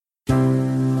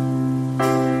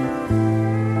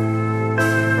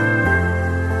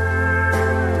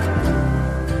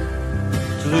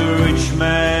To the rich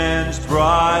man's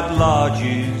bright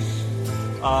lodges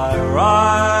I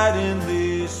ride in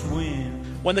this wind.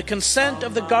 When the consent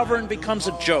of the governed becomes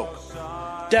a joke,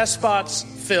 despots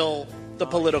fill the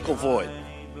political void.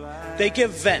 They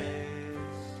give vent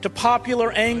to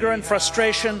popular anger and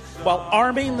frustration while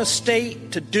arming the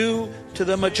state to do to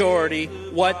the majority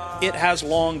what it has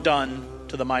long done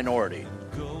to the minority.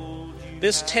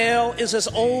 This tale is as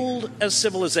old as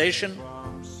civilization.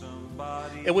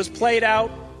 It was played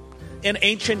out in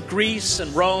ancient Greece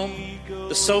and Rome,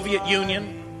 the Soviet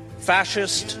Union,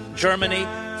 fascist Germany,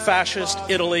 fascist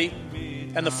Italy,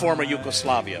 and the former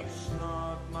Yugoslavia.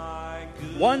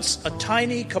 Once a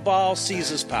tiny cabal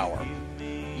seizes power,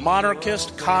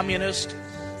 monarchist, communist,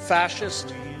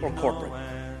 fascist, or corporate,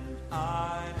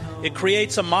 it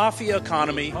creates a mafia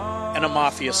economy and a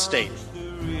mafia state.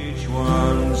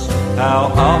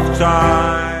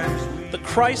 The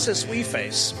crisis we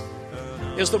face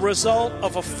is the result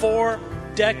of a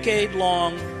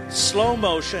 4-decade-long,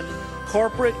 slow-motion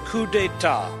corporate coup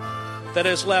d'etat that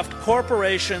has left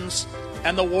corporations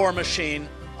and the war machine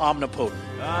omnipotent.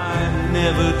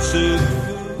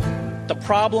 The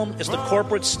problem is the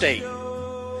corporate state,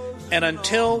 and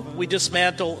until we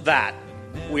dismantle that,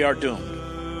 we are doomed.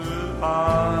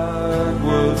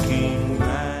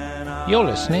 You're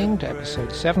listening to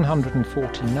episode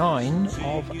 749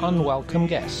 of Unwelcome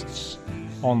Guests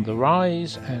on the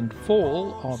rise and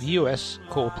fall of US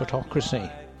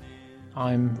corporatocracy.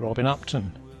 I'm Robin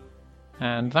Upton,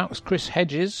 and that was Chris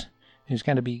Hedges, who's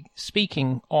going to be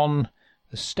speaking on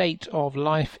the state of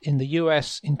life in the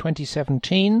US in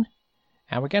 2017,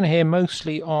 and we're going to hear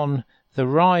mostly on the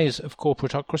rise of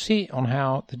corporatocracy, on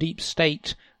how the deep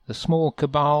state, the small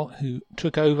cabal who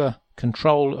took over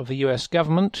control of the US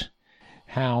government,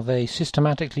 how they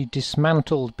systematically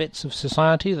dismantled bits of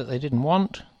society that they didn't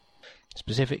want,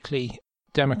 specifically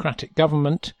democratic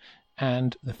government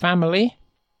and the family.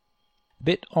 A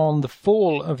bit on the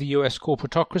fall of the US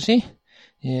corporatocracy,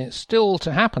 still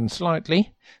to happen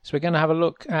slightly, so we're going to have a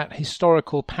look at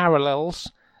historical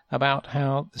parallels about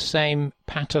how the same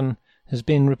pattern has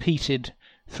been repeated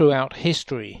throughout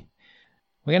history.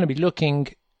 We're going to be looking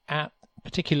at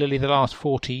particularly the last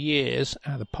 40 years,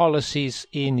 the policies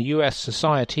in US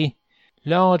society,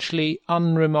 largely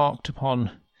unremarked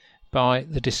upon by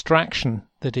the distraction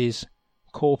that is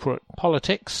corporate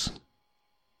politics.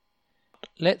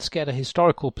 Let's get a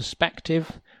historical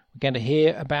perspective. We're going to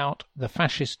hear about the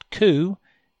fascist coup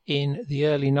in the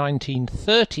early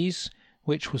 1930s,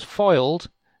 which was foiled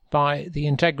by the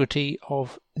integrity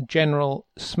of General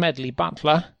Smedley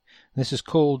Butler. This is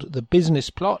called the business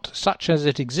plot, such as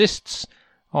it exists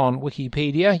on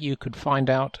Wikipedia. You could find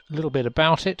out a little bit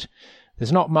about it.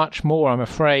 There's not much more, I'm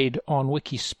afraid, on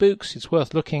Wikispooks. It's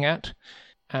worth looking at,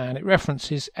 and it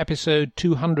references episode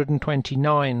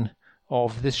 229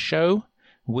 of this show,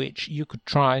 which you could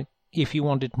try if you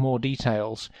wanted more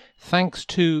details. Thanks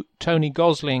to Tony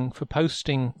Gosling for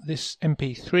posting this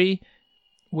MP3,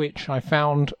 which I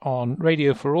found on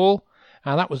Radio for All,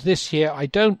 and that was this year. I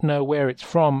don't know where it's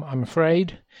from, I'm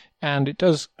afraid, and it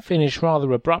does finish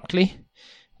rather abruptly,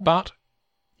 but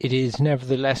it is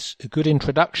nevertheless a good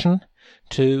introduction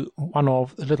to one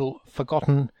of the little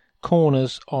forgotten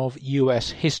corners of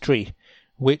US history,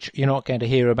 which you're not going to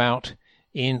hear about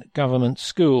in government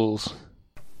schools.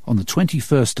 On the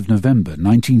 21st of November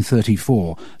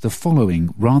 1934, the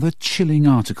following rather chilling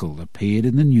article appeared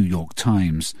in the New York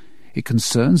Times. It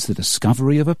concerns the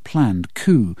discovery of a planned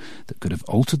coup that could have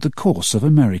altered the course of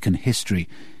American history,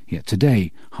 yet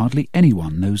today hardly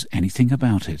anyone knows anything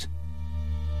about it.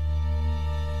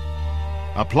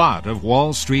 A plot of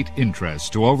Wall Street interests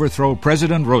to overthrow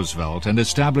President Roosevelt and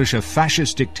establish a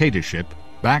fascist dictatorship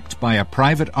backed by a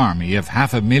private army of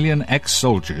 500,000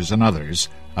 ex-soldiers and others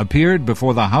appeared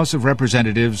before the House of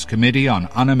Representatives Committee on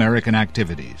Un-American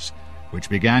Activities, which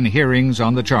began hearings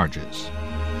on the charges.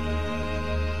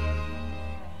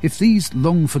 If these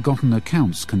long-forgotten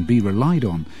accounts can be relied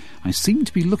on, I seem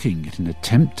to be looking at an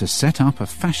attempt to set up a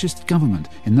fascist government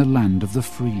in the land of the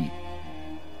free.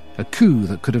 A coup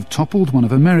that could have toppled one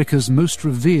of America's most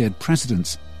revered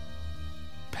presidents,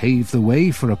 paved the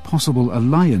way for a possible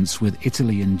alliance with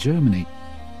Italy and Germany,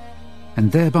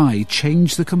 and thereby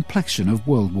change the complexion of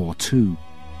World War II.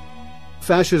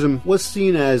 Fascism was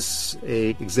seen as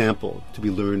an example to be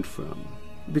learned from,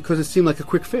 because it seemed like a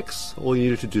quick fix. All you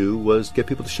needed to do was get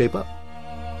people to shape up.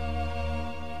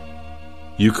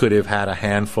 You could have had a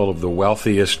handful of the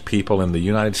wealthiest people in the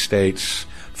United States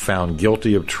found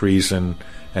guilty of treason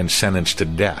and sentenced to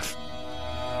death.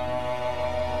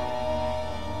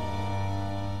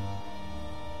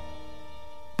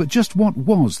 But just what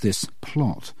was this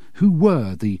plot? Who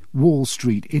were the Wall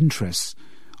Street interests?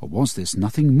 Or was this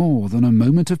nothing more than a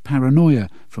moment of paranoia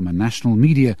from a national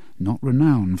media not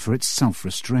renowned for its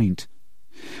self-restraint?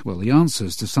 Well, the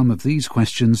answers to some of these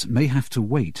questions may have to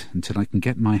wait until I can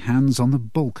get my hands on the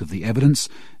bulk of the evidence,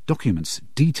 documents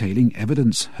detailing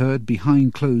evidence heard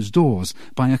behind closed doors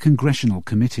by a congressional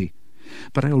committee.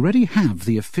 But I already have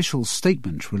the official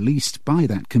statement released by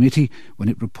that committee when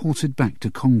it reported back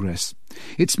to Congress.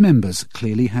 Its members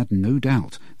clearly had no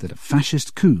doubt that a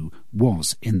fascist coup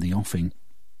was in the offing.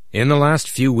 In the last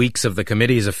few weeks of the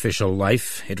committee's official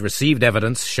life, it received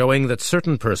evidence showing that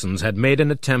certain persons had made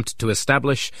an attempt to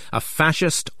establish a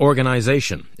fascist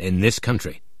organization in this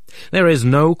country. There is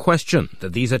no question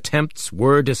that these attempts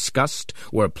were discussed,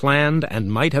 were planned, and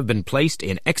might have been placed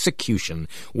in execution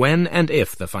when and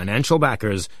if the financial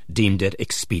backers deemed it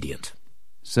expedient.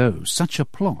 So such a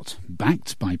plot,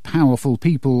 backed by powerful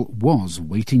people, was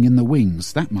waiting in the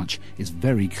wings. That much is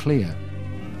very clear.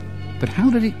 But how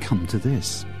did it come to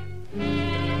this?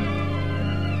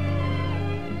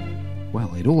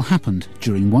 Well, it all happened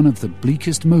during one of the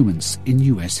bleakest moments in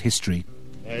US history.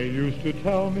 They used to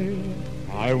tell me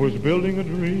I was building a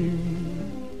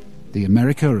dream. The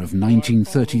America of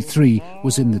 1933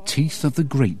 was in the teeth of the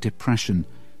Great Depression,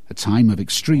 a time of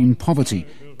extreme poverty,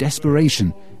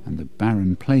 desperation, and the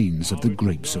barren plains of the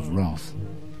grapes of wrath.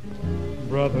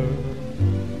 Brother,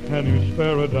 can you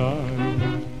spare a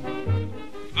dime?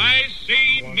 I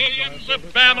see millions of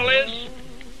families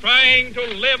trying to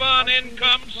live on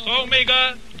income so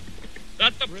meager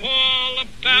that the pall of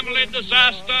family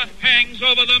disaster hangs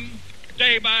over them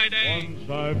day by day.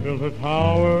 Once I built a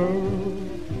tower,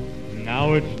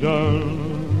 now it's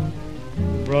done.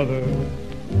 Brother,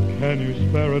 can you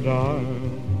spare a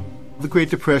dime? The Great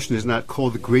Depression is not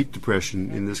called the Great Depression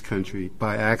in this country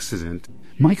by accident.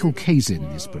 Michael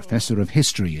Kazin is Professor of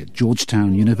History at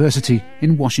Georgetown University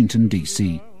in Washington,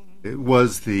 D.C. It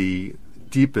was the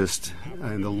deepest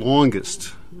and the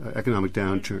longest economic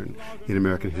downturn in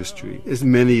American history. As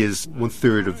many as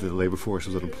one-third of the labor force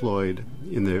was unemployed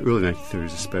in the early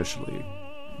 1930s especially.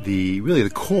 The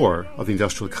core of the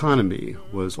industrial economy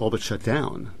was all but shut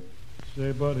down.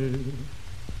 Say, buddy,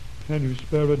 can you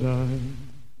spare a dime?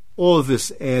 All of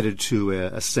this added to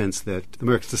a sense that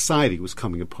American society was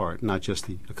coming apart, not just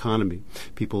the economy.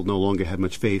 People no longer had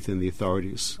much faith in the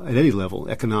authorities at any level,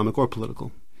 economic or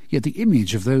political. Yet the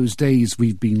image of those days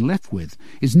we've been left with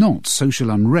is not social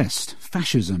unrest,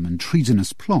 fascism and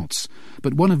treasonous plots,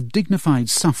 but one of dignified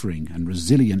suffering and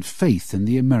resilient faith in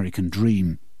the American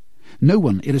dream. No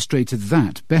one illustrated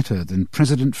that better than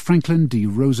President Franklin D.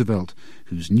 Roosevelt,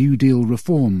 whose New Deal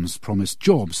reforms promised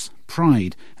jobs,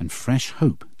 pride and fresh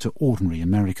hope to ordinary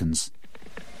Americans.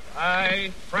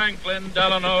 I, Franklin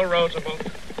Delano Roosevelt,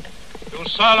 do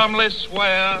solemnly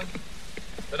swear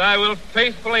that I will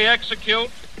faithfully execute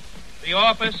the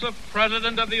office of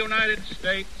President of the United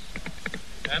States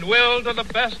and will, to the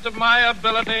best of my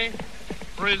ability,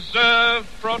 preserve,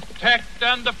 protect,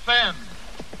 and defend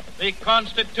the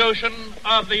Constitution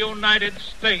of the United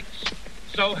States.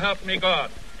 So help me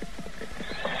God.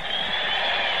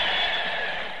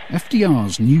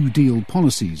 FDR's New Deal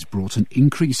policies brought an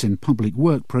increase in public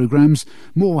work programs,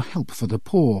 more help for the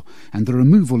poor, and the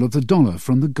removal of the dollar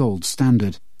from the gold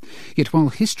standard. Yet while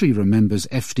history remembers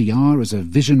FDR as a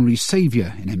visionary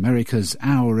saviour in America's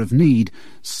hour of need,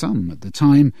 some at the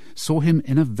time saw him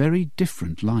in a very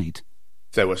different light.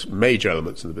 There were major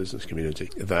elements in the business community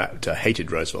that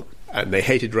hated Roosevelt, and they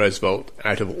hated Roosevelt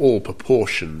out of all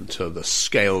proportion to the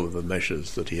scale of the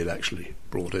measures that he had actually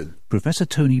brought in. Professor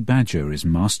Tony Badger is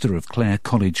Master of Clare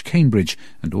College, Cambridge,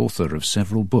 and author of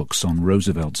several books on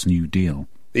Roosevelt's New Deal.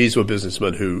 These were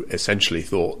businessmen who essentially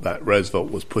thought that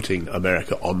Roosevelt was putting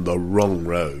America on the wrong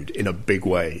road in a big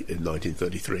way in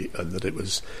 1933, and that it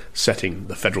was setting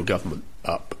the federal government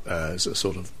up as a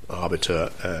sort of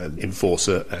arbiter and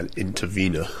enforcer and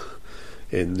intervener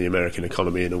in the American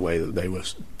economy in a way that they were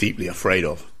deeply afraid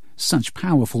of. Such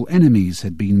powerful enemies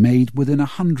had been made within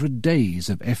 100 days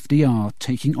of FDR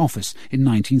taking office in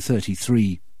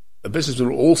 1933. The businessmen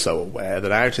were also aware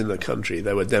that out in the country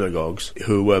there were demagogues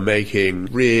who were making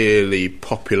really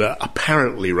popular,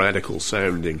 apparently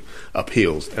radical-sounding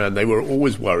appeals, and they were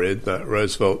always worried that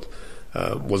Roosevelt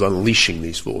was unleashing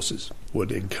these forces,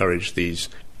 would encourage these,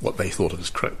 what they thought of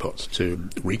as crackpots, to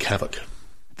wreak havoc.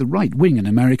 The right wing in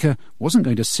America wasn't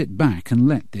going to sit back and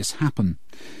let this happen.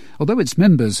 Although its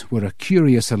members were a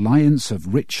curious alliance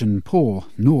of rich and poor,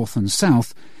 north and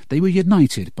south, they were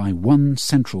united by one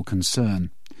central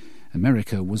concern.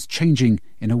 America was changing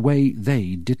in a way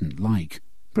they didn't like.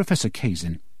 Professor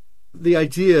Kazin. The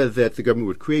idea that the government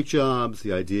would create jobs,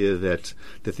 the idea that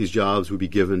these jobs would be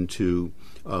given to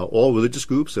all religious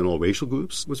groups and all racial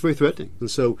groups was very threatening.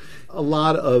 And so a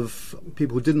lot of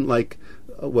people who didn't like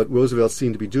what Roosevelt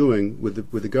seemed to be doing with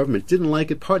the government didn't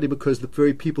like it, partly because the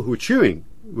very people who were cheering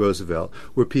Roosevelt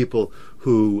were people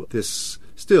who this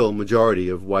still majority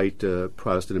of white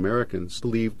Protestant Americans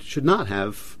believed should not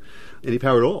have any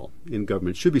power at all in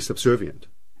government, should be subservient.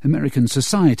 American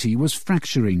society was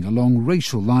fracturing along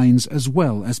racial lines as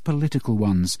well as political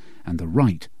ones, and the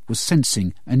right was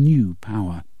sensing a new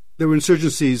power. There were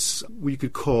insurgencies we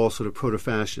could call sort of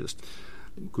proto-fascist.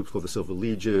 Groups called the Silver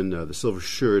Legion, the Silver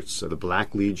Shirts, the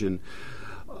Black Legion.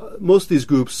 Most of these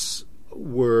groups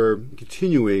were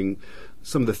continuing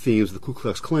some of the themes of the Ku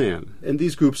Klux Klan. And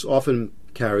these groups often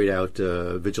carried out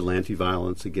vigilante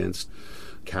violence against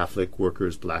Catholic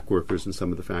workers, black workers in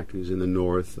some of the factories in the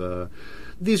North.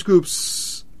 These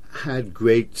groups had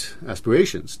great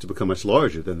aspirations to become much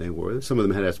larger than they were. Some of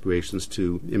them had aspirations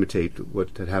to imitate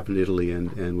what had happened in Italy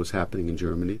and was happening in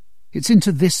Germany. It's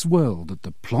into this world that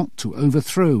the plot to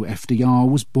overthrow FDR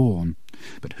was born.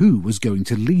 But who was going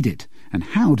to lead it, and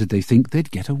how did they think they'd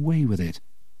get away with it?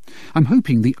 I'm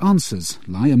hoping the answers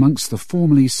lie amongst the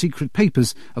formerly secret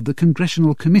papers of the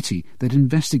Congressional Committee that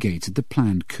investigated the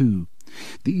planned coup.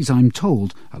 These, I'm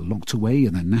told, are locked away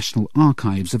in the National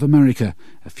Archives of America,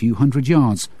 a few hundred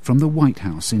yards from the White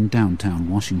House in downtown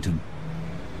Washington.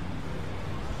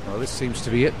 Well, this seems to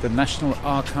be it, the National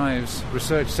Archives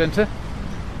Research Centre.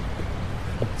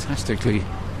 Fantastically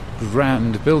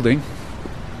grand building.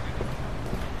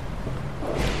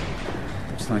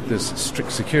 Looks like there's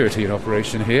strict security in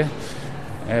operation here.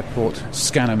 Airport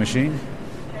scanner machine.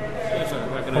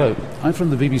 Hello, I'm from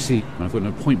the BBC and I've got an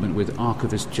appointment with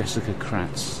archivist Jessica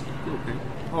Kratz. Okay.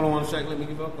 Hold on one second, let me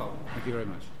give her a call. Thank you very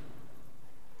much.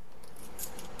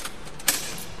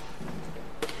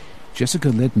 Jessica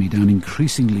led me down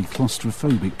increasingly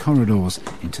claustrophobic corridors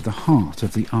into the heart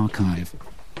of the archive.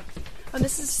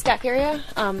 This is stack area,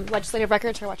 legislative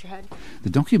records, here, watch your head. The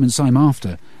documents I'm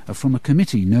after are from a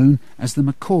committee known as the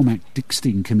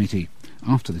McCormack-Dickstein Committee,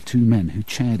 after the two men who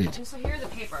chaired it. So here are the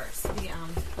papers, the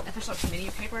official committee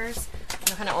papers.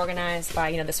 They're kind of organized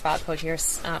by, this file code here,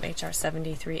 HR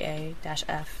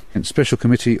 73A-F. And Special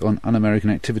Committee on Un-American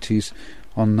Activities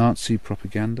on Nazi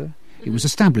Propaganda. It was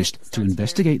established to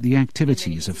investigate the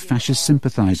activities of fascist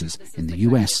sympathizers in the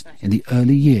US in the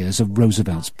early years of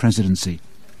Roosevelt's presidency.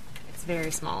 It's a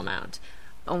very small amount.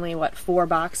 Only,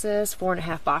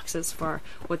 4.5 boxes for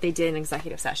what they did in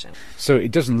executive session. So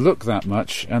it doesn't look that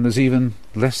much, and there's even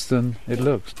less than it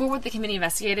looks. For what the committee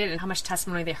investigated and how much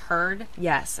testimony they heard,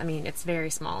 yes, it's a very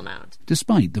small amount.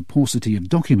 Despite the paucity of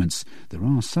documents, there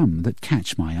are some that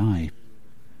catch my eye.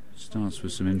 Starts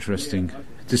with some interesting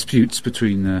disputes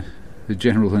between the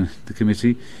General and the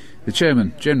committee. The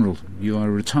Chairman, General, you are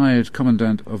a retired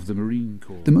Commandant of the Marine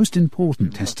Corps. The most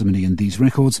important testimony in these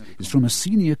records is from a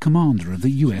senior commander of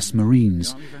the US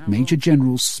Marines, Major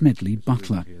General Smedley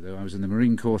Butler. I was in the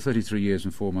Marine Corps 33 years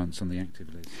and 4 months on the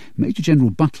active list. Major General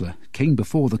Butler came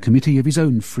before the committee of his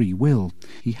own free will.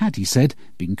 He had, he said,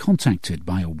 been contacted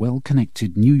by a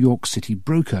well-connected New York City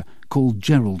broker called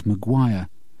Gerald Maguire.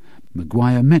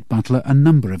 Maguire met Butler a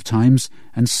number of times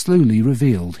and slowly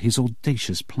revealed his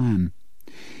audacious plan.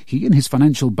 He and his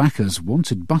financial backers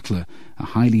wanted Butler, a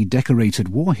highly decorated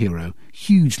war hero,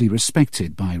 hugely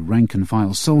respected by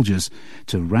rank-and-file soldiers,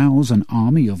 to rouse an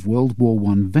army of World War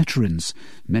I veterans,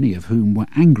 many of whom were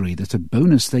angry that a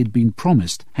bonus they'd been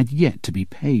promised had yet to be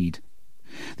paid.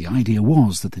 The idea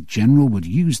was that the general would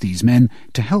use these men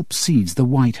to help seize the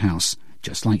White House,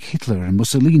 just like Hitler and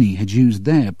Mussolini had used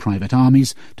their private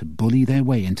armies to bully their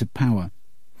way into power.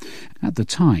 At the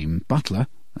time, Butler,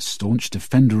 a staunch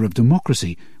defender of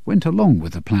democracy, went along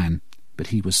with the plan, but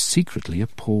he was secretly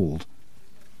appalled.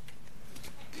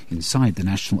 Inside the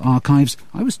National Archives,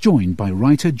 I was joined by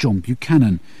writer John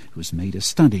Buchanan, who has made a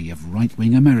study of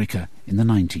right-wing America in the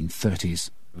 1930s.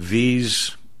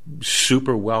 These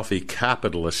super wealthy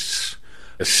capitalists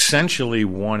essentially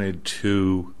wanted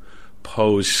to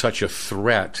pose such a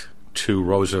threat to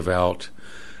Roosevelt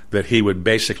that he would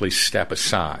basically step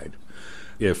aside.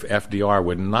 If FDR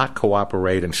would not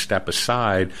cooperate and step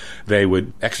aside, they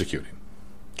would execute him,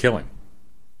 kill him.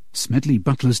 Smedley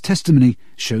Butler's testimony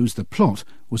shows the plot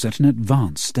was at an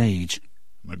advanced stage.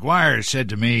 Maguire said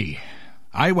to me,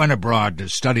 I went abroad to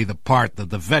study the part that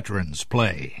the veterans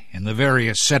play in the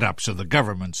various setups of the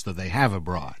governments that they have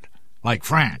abroad, like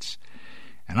France,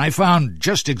 and I found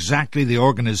just exactly the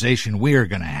organization we're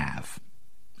going to have.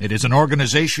 It is an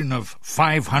organization of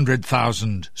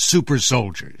 500,000 super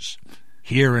soldiers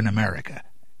here in America.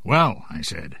 Well, I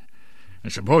said, I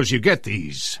suppose you get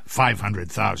these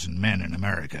 500,000 men in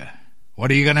America. What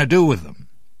are you going to do with them?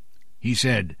 He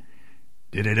said,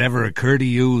 "Did it ever occur to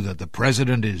you that the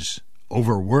president is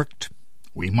overworked?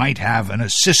 We might have an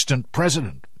assistant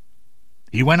president."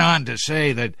 He went on to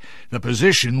say that the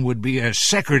position would be a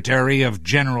Secretary of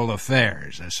General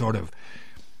Affairs, a sort of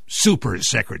super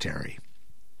secretary.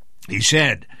 He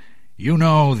said, "You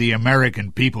know the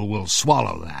American people will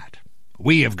swallow that.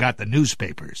 We have got the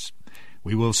newspapers.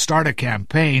 We will start a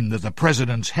campaign that the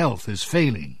president's health is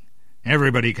failing.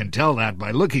 Everybody can tell that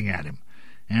by looking at him,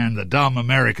 and the dumb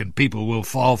American people will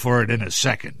fall for it in a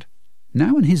second."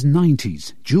 Now in his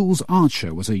 90s, Jules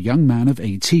Archer was a young man of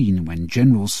 18 when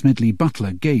General Smedley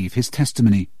Butler gave his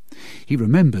testimony. He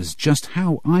remembers just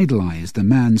how idolised the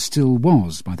man still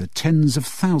was by the tens of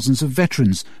thousands of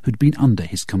veterans who'd been under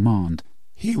his command.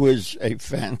 He was a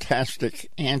fantastic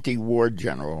anti-war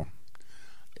general.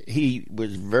 He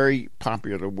was very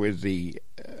popular with the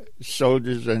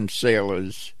soldiers and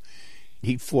sailors.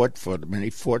 He fought for them, and he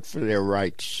fought for their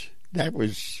rights. That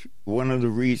was one of the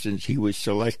reasons he was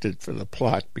selected for the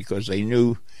plot, because they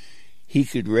knew he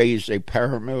could raise a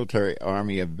paramilitary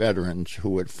army of veterans who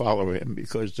would follow him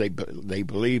because they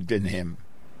believed in him.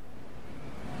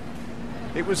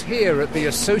 It was here at the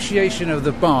Association of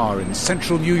the Bar in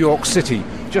central New York City,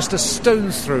 just a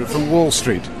stone's throw from Wall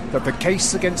Street, that the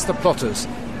case against the plotters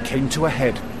came to a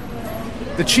head.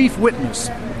 The chief witness,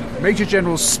 Major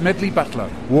General Smedley Butler,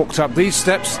 walked up these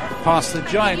steps, past the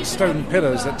giant stone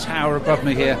pillars that tower above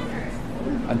me here,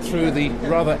 and through the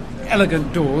rather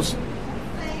elegant doors.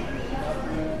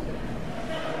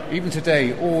 Even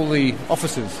today, all the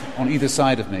officers on either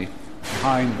side of me,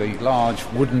 behind the large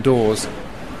wooden doors,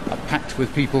 are packed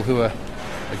with people who are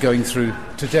going through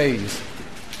today's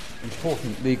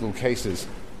important legal cases.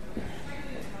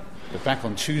 But back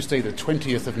on Tuesday, the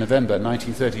 20th of November,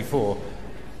 1934,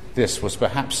 this was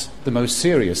perhaps the most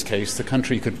serious case the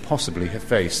country could possibly have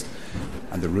faced,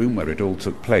 and the room where it all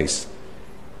took place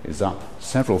is up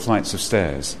several flights of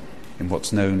stairs in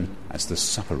what's known as the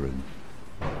supper room.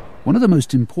 One of the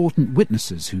most important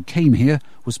witnesses who came here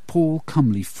was Paul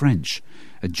Cumley French,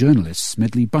 a journalist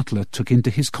Smedley Butler took into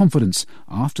his confidence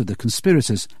after the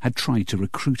conspirators had tried to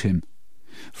recruit him.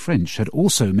 French had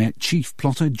also met chief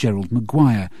plotter Gerald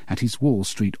Maguire at his Wall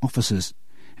Street offices,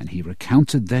 and he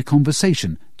recounted their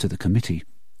conversation to the committee.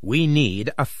 "We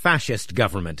need a fascist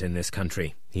government in this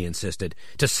country," he insisted,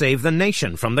 "to save the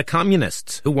nation from the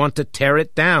communists who want to tear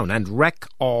it down and wreck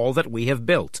all that we have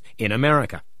built in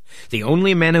America. The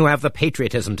only men who have the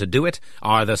patriotism to do it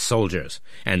are the soldiers,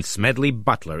 and Smedley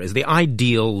Butler is the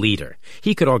ideal leader.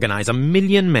 He could organize 1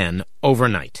 million men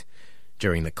overnight."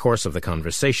 During the course of the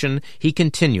conversation, he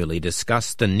continually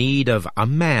discussed the need of a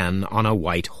man on a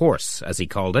white horse, as he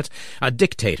called it, a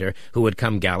dictator who would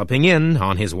come galloping in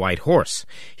on his white horse.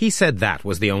 He said that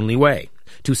was the only way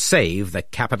to save the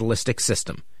capitalistic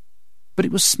system. But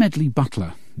it was Smedley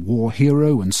Butler, war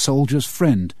hero and soldier's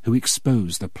friend, who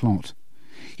exposed the plot.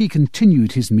 He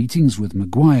continued his meetings with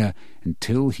Maguire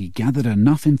until he gathered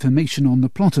enough information on the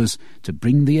plotters to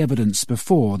bring the evidence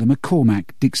before the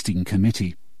McCormack-Dickstein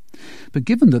Committee. But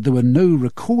given that there were no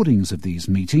recordings of these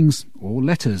meetings or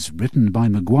letters written by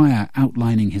Maguire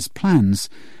outlining his plans,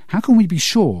 how can we be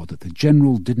sure that the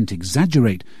general didn't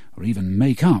exaggerate or even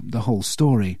make up the whole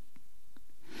story?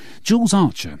 Jules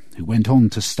Archer, who went on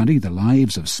to study the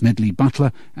lives of Smedley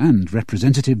Butler and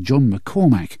Representative John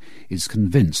McCormack, is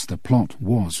convinced the plot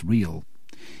was real.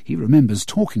 He remembers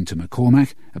talking to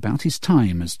McCormack about his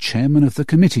time as chairman of the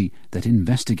committee that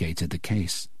investigated the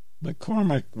case.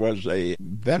 McCormack was a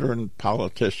veteran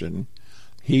politician.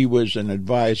 He was an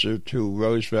advisor to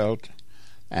Roosevelt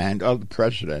and other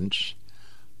presidents.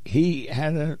 He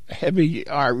had a heavy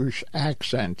Irish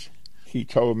accent. He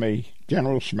told me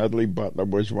General Smedley Butler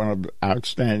was one of the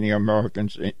outstanding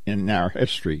Americans in our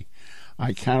history.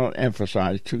 I cannot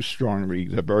emphasize too strongly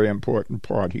the very important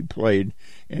part he played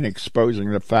in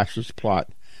exposing the fascist plot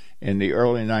in the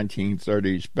early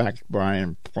 1930s, backed by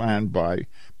and planned by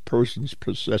persons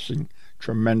possessing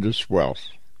tremendous wealth.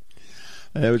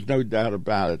 There was no doubt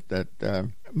about it that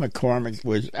McCormack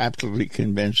was absolutely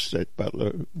convinced that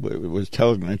Butler was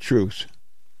telling the truth.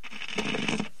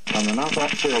 On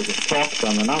the series of talks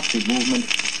on the Nazi movement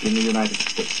in the United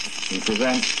States. We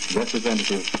present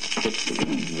Representative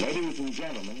Dickstein. Ladies and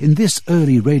gentlemen. In this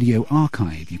early radio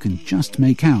archive, you can just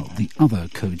make out the other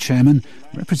co-chairman,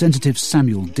 Representative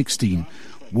Samuel Dickstein,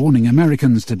 warning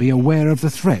Americans to be aware of the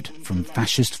threat from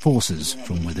fascist forces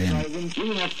from within.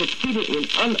 We have succeeded in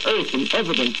unearthing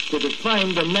evidence to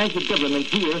define the Nazi government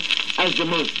here as the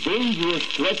most dangerous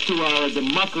threat to our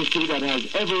democracy that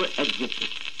has ever existed.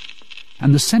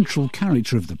 And the central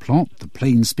character of the plot, the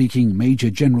plain-speaking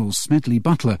Major General Smedley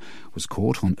Butler, was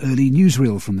caught on early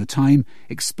newsreel from the time,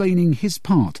 explaining his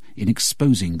part in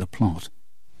exposing the plot.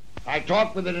 I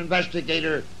talked with an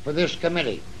investigator for this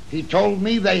committee. He told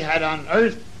me they had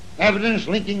unearthed evidence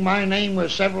linking my name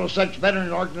with several such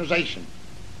veteran organizations.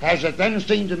 As it then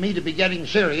seemed to me to be getting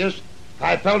serious,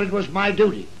 I felt it was my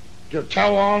duty to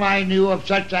tell all I knew of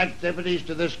such activities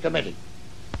to this committee.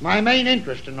 My main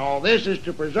interest in all this is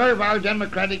to preserve our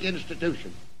democratic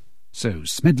institution. So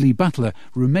Smedley Butler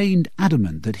remained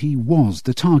adamant that he was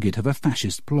the target of a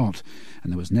fascist plot,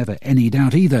 and there was never any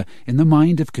doubt either in the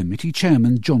mind of committee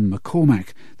chairman John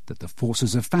McCormack that the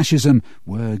forces of fascism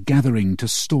were gathering to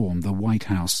storm the White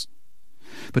House.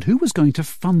 But who was going to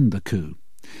fund the coup?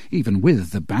 Even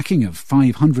with the backing of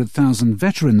 500,000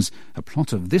 veterans, a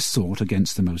plot of this sort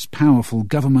against the most powerful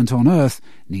government on earth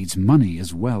needs money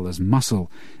as well as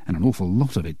muscle, and an awful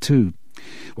lot of it too.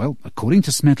 Well, according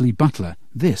to Smedley Butler,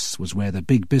 this was where the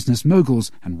big business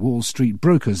moguls and Wall Street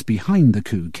brokers behind the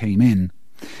coup came in.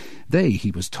 They, he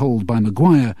was told by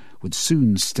Maguire, would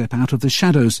soon step out of the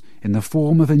shadows in the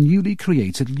form of a newly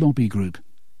created lobby group.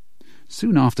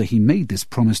 Soon after he made this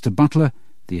promise to Butler,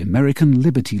 the American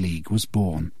Liberty League was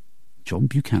born. John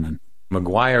Buchanan.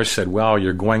 Maguire said, well,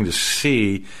 you're going to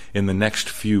see in the next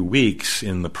few weeks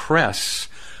in the press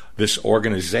this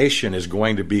organization is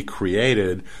going to be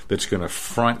created that's going to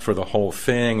front for the whole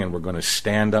thing, and we're going to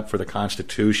stand up for the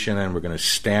Constitution, and we're going to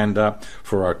stand up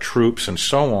for our troops and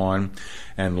so on.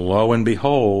 And lo and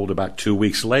behold, about 2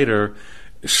 weeks later,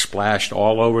 splashed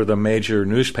all over the major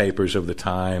newspapers of the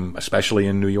time, especially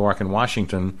in New York and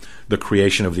Washington, the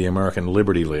creation of the American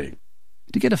Liberty League.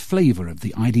 To get a flavour of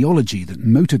the ideology that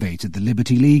motivated the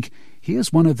Liberty League,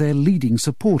 here's one of their leading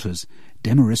supporters,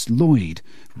 Demarest Lloyd,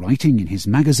 writing in his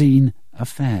magazine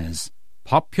Affairs.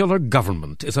 Popular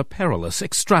government is a perilous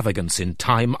extravagance in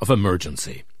time of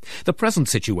emergency. The present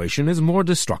situation is more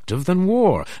destructive than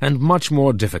war, and much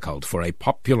more difficult for a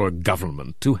popular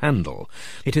government to handle.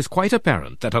 It is quite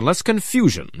apparent that unless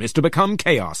confusion is to become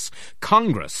chaos,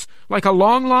 Congress, like a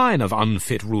long line of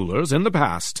unfit rulers in the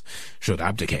past, should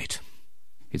abdicate.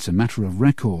 It's a matter of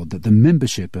record that the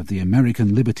membership of the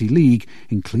American Liberty League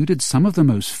included some of the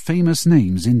most famous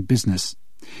names in business.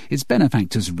 Its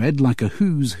benefactors read like a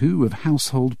who's who of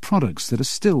household products that are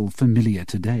still familiar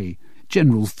today.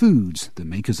 General Foods, the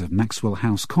makers of Maxwell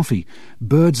House coffee,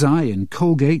 Birdseye and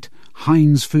Colgate,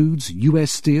 Heinz Foods,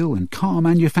 US Steel and car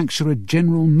manufacturer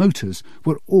General Motors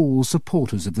were all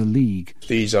supporters of the League.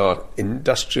 These are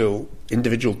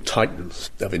individual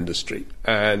titans of industry,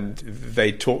 and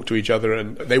they talk to each other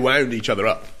and they wound each other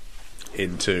up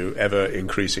into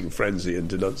ever-increasing frenzy and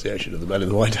denunciation of the man in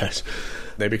the White House.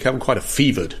 They become quite a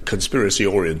fevered,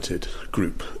 conspiracy-oriented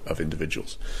group of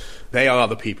individuals. They are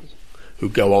the people who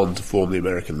go on to form the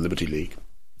American Liberty League.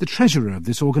 The treasurer of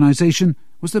this organisation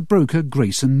was the broker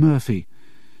Grayson Murphy.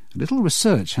 A little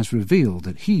research has revealed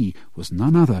that he was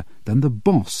none other than the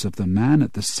boss of the man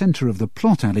at the centre of the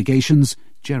plot allegations,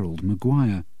 Gerald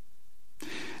Maguire.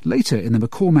 Later in the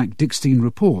McCormack-Dickstein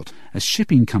report, a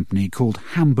shipping company called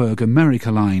Hamburg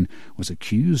America Line was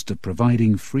accused of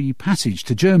providing free passage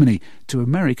to Germany to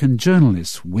American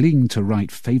journalists willing to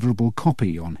write favourable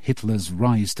copy on Hitler's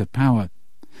rise to power.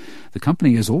 The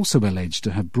company is also alleged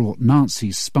to have brought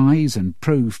Nazi spies and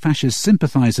pro-fascist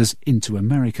sympathisers into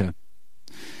America.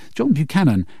 John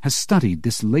Buchanan has studied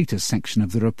this later section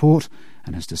of the report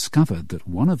and has discovered that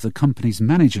one of the company's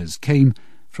managers came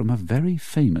from a very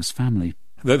famous family.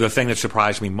 The thing that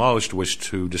surprised me most was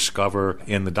to discover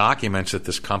in the documents that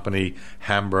this company,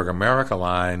 Hamburg America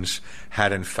Lines,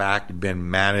 had in fact been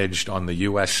managed on the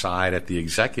U.S. side at the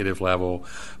executive level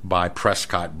by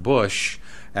Prescott Bush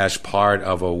as part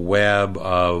of a web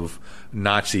of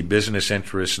Nazi business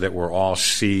interests that were all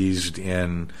seized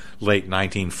in late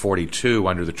 1942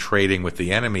 under the Trading with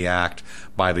the Enemy Act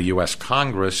by the U.S.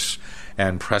 Congress,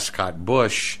 and Prescott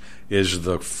Bush is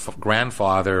the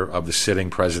grandfather of the sitting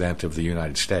president of the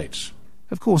United States.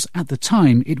 Of course, at the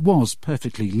time, it was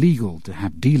perfectly legal to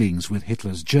have dealings with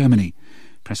Hitler's Germany.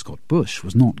 Prescott Bush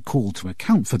was not called to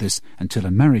account for this until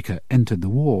America entered the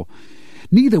war.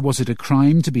 Neither was it a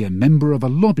crime to be a member of a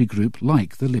lobby group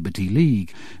like the Liberty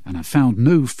League, and I found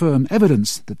no firm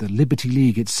evidence that the Liberty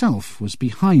League itself was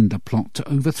behind the plot to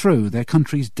overthrow their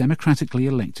country's democratically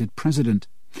elected president.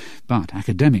 But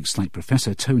academics like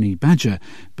Professor Tony Badger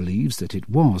believes that it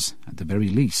was, at the very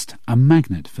least, a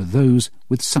magnet for those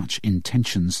with such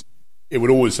intentions. It would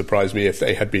always surprise me if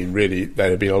there had been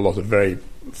a lot of very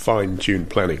fine-tuned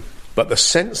planning. But the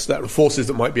sense that the forces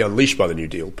that might be unleashed by the New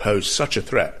Deal pose such a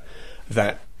threat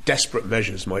that desperate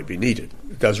measures might be needed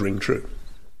does ring true.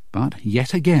 But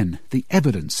yet again, the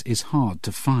evidence is hard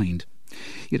to find.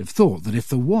 You'd have thought that if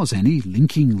there was any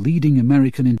linking leading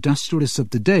American industrialists of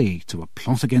the day to a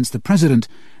plot against the president,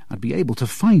 I'd be able to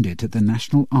find it at the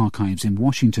National Archives in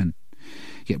Washington.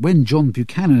 Yet when John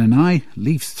Buchanan and I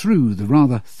leafed through the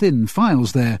rather thin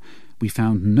files there, we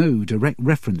found no direct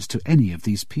reference to any of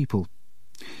these people.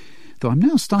 Though I'm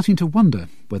now starting to wonder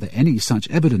whether any such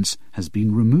evidence has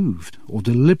been removed or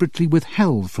deliberately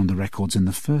withheld from the records in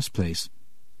the first place.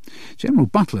 General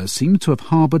Butler seemed to have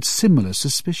harboured similar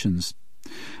suspicions.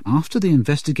 After the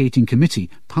investigating committee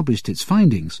published its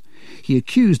findings, he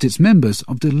accused its members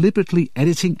of deliberately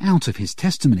editing out of his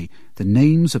testimony the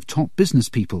names of top business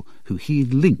people who he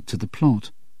had linked to the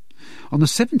plot. On the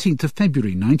 17th of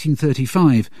February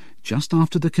 1935, just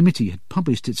after the committee had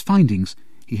published its findings,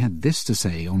 he had this to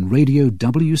say on Radio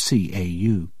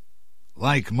WCAU.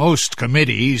 Like most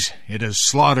committees, it has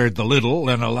slaughtered the little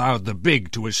and allowed the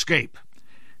big to escape.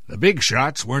 The big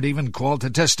shots weren't even called to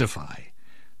testify.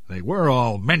 They were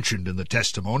all mentioned in the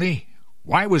testimony.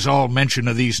 Why was all mention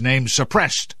of these names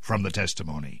suppressed from the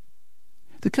testimony?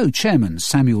 The co-chairman,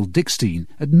 Samuel Dickstein,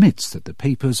 admits that the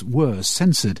papers were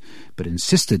censored, but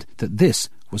insisted that this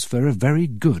was for a very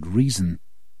good reason.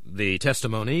 The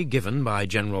testimony given by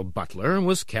General Butler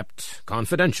was kept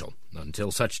confidential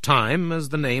until such time as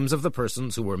the names of the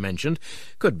persons who were mentioned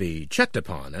could be checked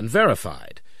upon and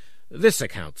verified. This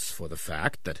accounts for the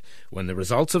fact that when the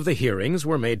results of the hearings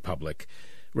were made public,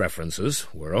 references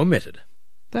were omitted.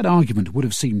 That argument would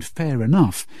have seemed fair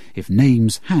enough if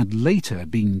names had later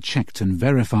been checked and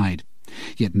verified.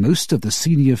 Yet most of the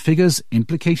senior figures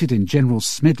implicated in General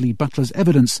Smedley Butler's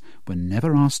evidence were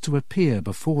never asked to appear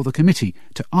before the committee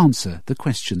to answer the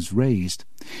questions raised.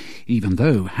 Even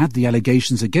though, had the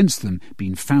allegations against them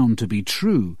been found to be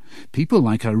true, people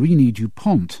like Irene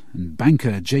DuPont and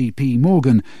banker J.P.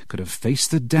 Morgan could have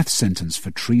faced the death sentence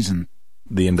for treason.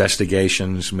 The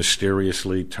investigations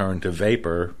mysteriously turn to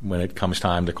vapor when it comes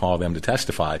time to call them to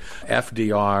testify.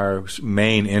 FDR's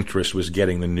main interest was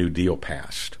getting the New Deal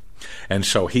passed. And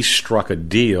so he struck a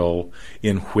deal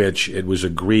in which it was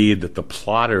agreed that the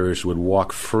plotters would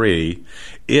walk free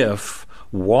if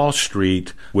Wall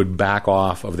Street would back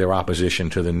off of their opposition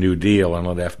to the New Deal and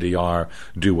let FDR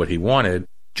do what he wanted.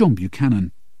 John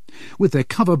Buchanan. With their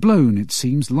cover blown, it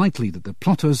seems likely that the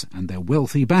plotters and their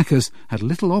wealthy backers had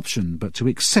little option but to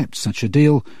accept such a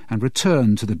deal and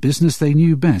return to the business they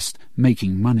knew best,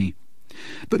 making money.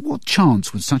 But what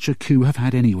chance would such a coup have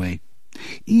had anyway?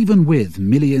 Even with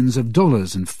millions of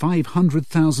dollars and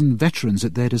 500,000 veterans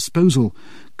at their disposal,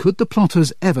 could the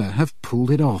plotters ever have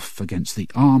pulled it off against the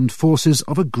armed forces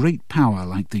of a great power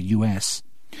like the US?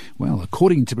 Well,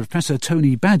 according to Professor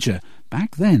Tony Badger,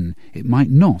 back then it might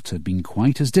not have been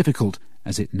quite as difficult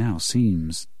as it now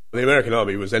seems. The American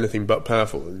army was anything but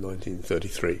powerful in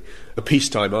 1933. The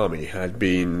peacetime army had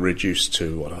been reduced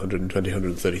to,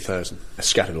 130,000,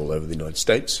 scattered all over the United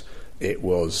States. It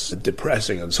was a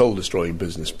depressing and soul-destroying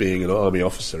business being an army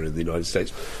officer in the United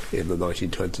States in the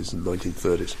 1920s and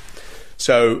 1930s.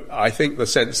 So I think the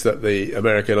sense that the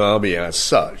American army as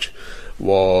such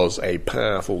was a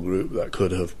powerful group that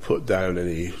could have put down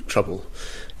any trouble,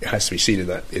 it has to be seen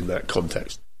in that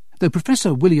context. Though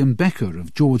Professor William Becker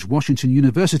of George Washington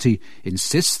University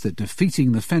insists that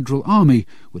defeating the Federal Army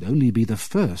would only be the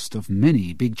first of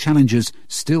many big challenges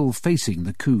still facing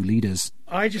the coup leaders.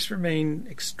 I just remain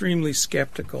extremely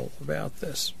skeptical about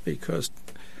this because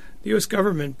the U.S.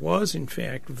 government was, in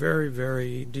fact, very,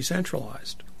 very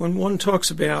decentralized. When one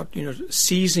talks about,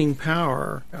 seizing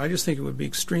power, I just think it would be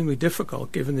extremely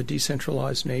difficult given the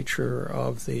decentralized nature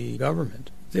of the government.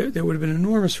 There would have been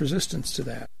enormous resistance to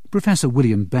that. Professor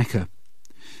William Becker.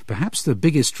 Perhaps the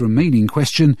biggest remaining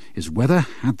question is whether,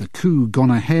 had the coup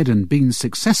gone ahead and been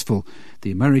successful,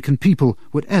 the American people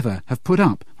would ever have put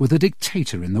up with a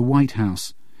dictator in the White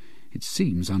House. It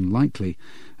seems unlikely.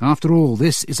 After all,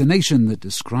 this is a nation that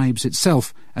describes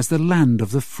itself as the land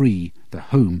of the free, the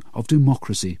home of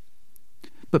democracy.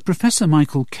 But Professor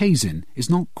Michael Kazin is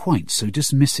not quite so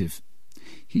dismissive.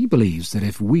 He believes that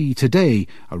if we today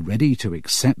are ready to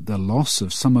accept the loss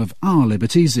of some of our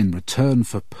liberties in return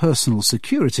for personal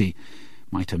security,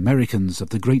 might Americans of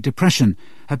the Great Depression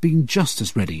have been just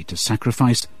as ready to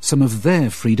sacrifice some of their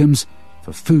freedoms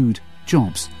for food,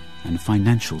 jobs, and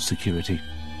financial security.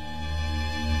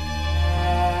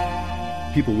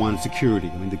 People wanted security.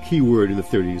 I mean, the key word in the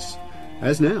 30s,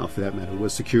 as now for that matter,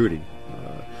 was security.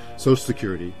 Social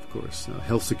security, of course,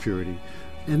 health security.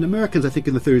 And Americans, I think,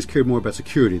 in the 30s cared more about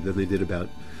security than they did about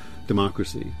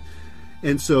democracy.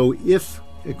 And so if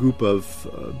a group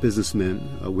of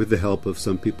businessmen, with the help of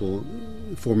some people,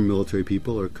 former military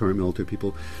people or current military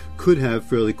people, could have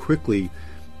fairly quickly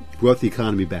brought the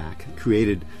economy back,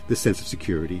 created this sense of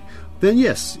security, then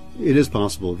yes, it is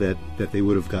possible that they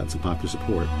would have gotten some popular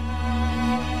support.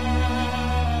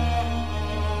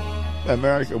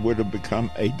 America would have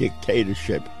become a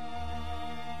dictatorship.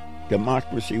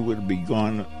 Democracy would be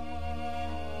gone.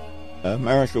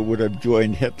 America would have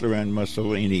joined Hitler and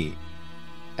Mussolini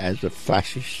as a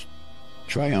fascist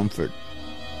triumvirate.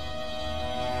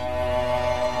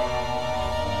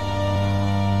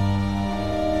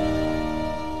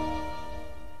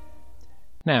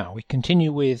 Now, we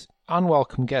continue with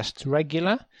Unwelcome Guests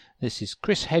Regular. This is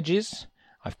Chris Hedges.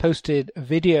 I've posted a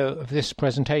video of this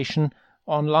presentation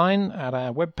online at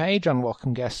our webpage,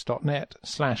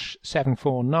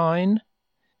 unwelcomeguests.net/749.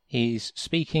 He's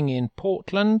speaking in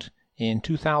Portland in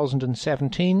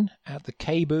 2017 at the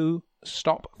KBOO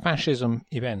Stop Fascism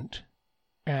event.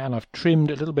 And I've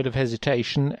trimmed a little bit of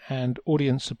hesitation and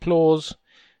audience applause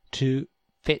to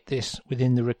fit this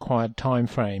within the required time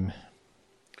frame.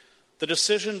 The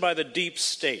decision by the deep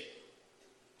state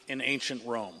in ancient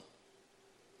Rome,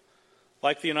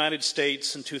 like the United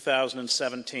States in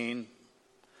 2017,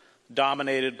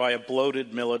 dominated by a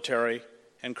bloated military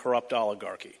and corrupt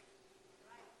oligarchy,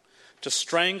 to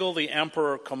strangle the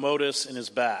Emperor Commodus in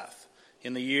his bath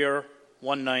in the year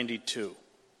 192,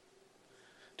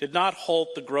 did not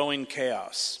halt the growing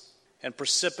chaos and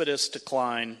precipitous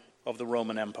decline of the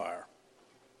Roman Empire.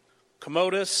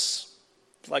 Commodus,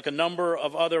 like a number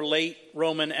of other late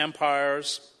Roman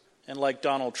empires, and like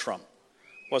Donald Trump,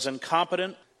 was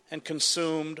incompetent and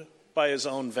consumed by his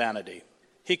own vanity.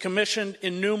 He commissioned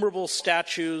innumerable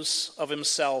statues of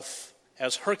himself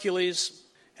as Hercules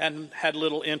and had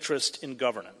little interest in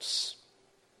governance.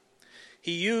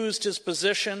 He used his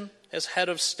position as head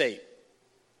of state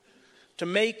to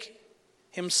make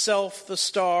himself the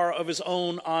star of his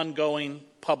own ongoing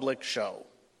public show.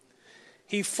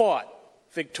 He fought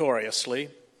victoriously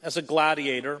as a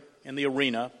gladiator in the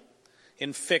arena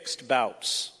in fixed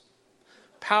bouts.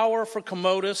 Power for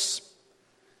Commodus,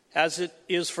 as it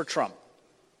is for Trump,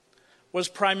 was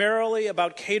primarily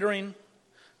about catering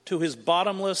to his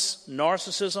bottomless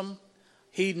narcissism,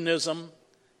 hedonism,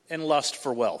 and lust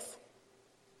for wealth.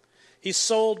 He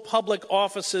sold public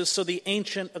offices so the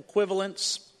ancient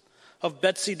equivalents of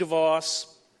Betsy DeVos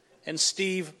and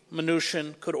Steve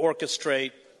Mnuchin could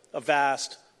orchestrate a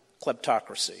vast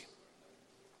kleptocracy.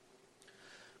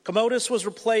 Commodus was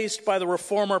replaced by the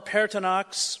reformer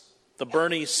Pertinax, the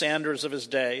Bernie Sanders of his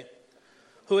day,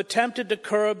 who attempted to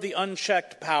curb the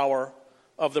unchecked power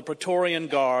of the Praetorian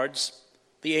Guards,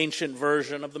 the ancient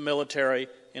version of the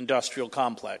military-industrial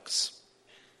complex.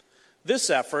 This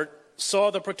effort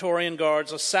saw the Praetorian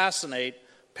Guards assassinate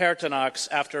Pertinax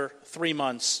after 3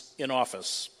 months in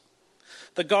office.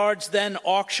 The Guards then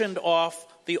auctioned off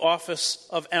the office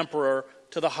of emperor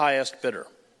to the highest bidder.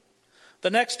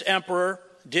 The next emperor,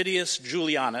 Didius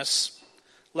Julianus,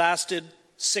 lasted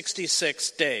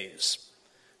 66 days.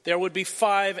 There would be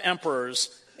 5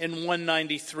 emperors in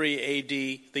 193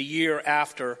 AD, the year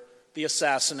after the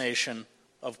assassination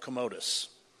of Commodus.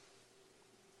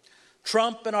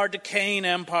 Trump and our decaying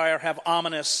empire have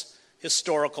ominous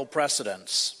historical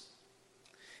precedents.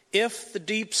 If the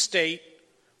deep state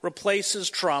replaces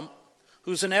Trump,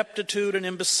 whose ineptitude and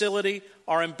imbecility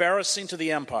are embarrassing to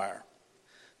the empire,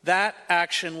 that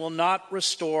action will not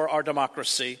restore our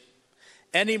democracy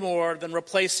any more than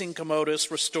replacing Commodus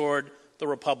restored the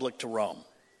Republic to Rome.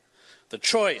 The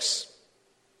choice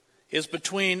is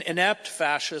between inept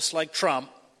fascists like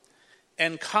Trump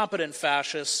and competent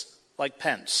fascists like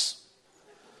Pence.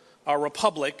 Our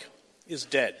republic is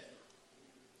dead.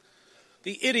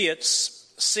 The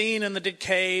idiots, seeing in the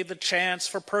decay the chance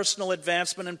for personal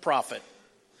advancement and profit,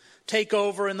 take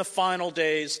over in the final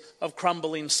days of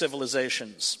crumbling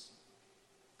civilizations.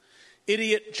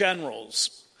 Idiot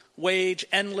generals wage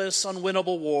endless,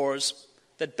 unwinnable wars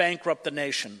that bankrupt the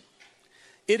nation.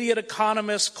 Idiot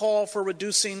economists call for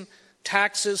reducing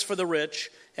taxes for the rich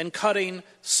and cutting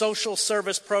social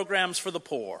service programs for the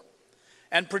poor,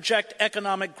 and project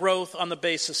economic growth on the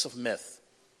basis of myth.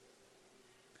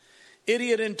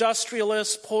 Idiot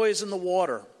industrialists poison the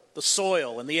water, the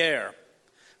soil, and the air,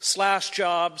 slash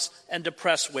jobs, and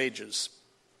depress wages.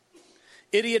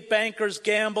 Idiot bankers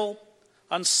gamble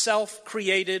on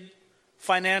self-created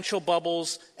financial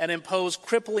bubbles and impose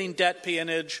crippling debt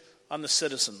peonage on the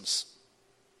citizens.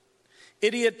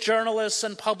 Idiot journalists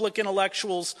and public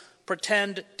intellectuals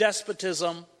pretend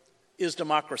despotism is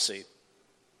democracy.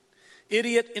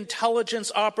 Idiot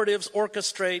intelligence operatives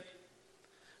orchestrate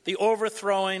the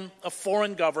overthrowing of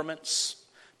foreign governments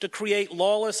to create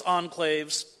lawless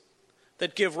enclaves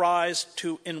that give rise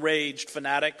to enraged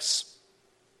fanatics.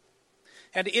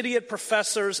 And idiot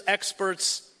professors,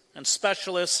 experts, and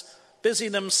specialists busy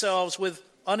themselves with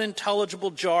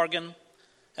unintelligible jargon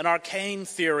and arcane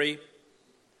theory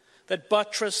that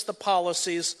buttress the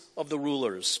policies of the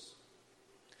rulers.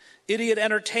 Idiot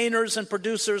entertainers and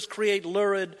producers create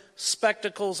lurid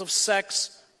spectacles of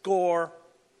sex, gore,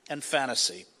 and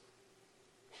fantasy.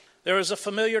 There is a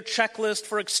familiar checklist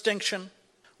for extinction.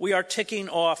 We are ticking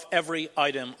off every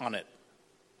item on it.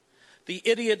 The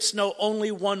idiots know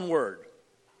only one word: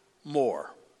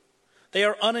 more. They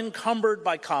are unencumbered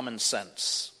by common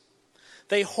sense.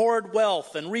 They hoard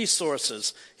wealth and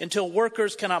resources until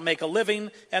workers cannot make a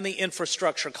living and the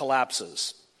infrastructure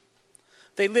collapses.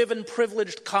 They live in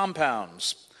privileged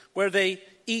compounds where they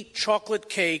eat chocolate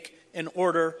cake and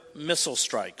order missile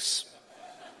strikes.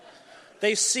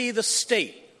 They see the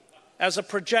state as a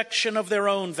projection of their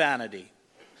own vanity.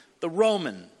 The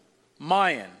Roman,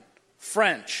 Mayan,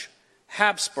 French,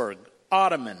 Habsburg,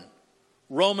 Ottoman,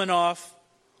 Romanov,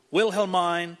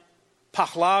 Wilhelmine,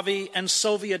 Pahlavi, and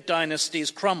Soviet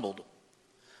dynasties crumbled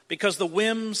because the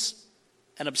whims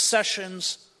and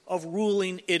obsessions of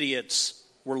ruling idiots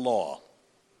were law.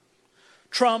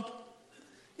 Trump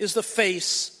is the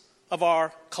face of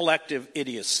our collective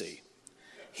idiocy.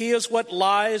 He is what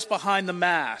lies behind the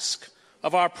mask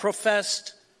of our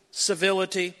professed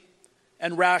civility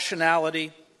and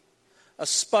rationality, a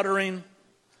sputtering,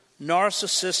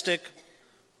 narcissistic,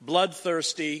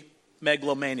 bloodthirsty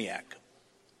megalomaniac.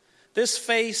 This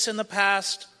face in the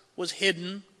past was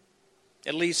hidden,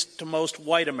 at least to most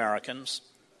white Americans.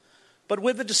 But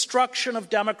with the destruction of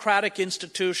democratic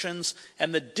institutions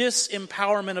and the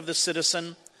disempowerment of the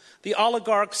citizen, the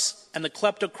oligarchs and the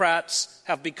kleptocrats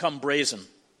have become brazen.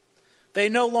 They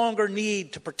no longer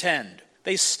need to pretend.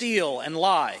 They steal and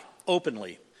lie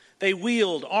openly. They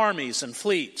wield armies and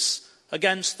fleets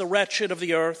against the wretched of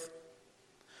the earth,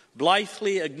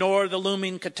 blithely ignore the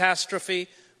looming catastrophe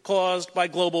caused by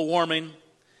global warming,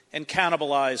 and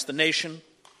cannibalize the nation,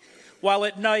 while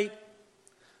at night,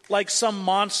 like some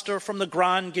monster from the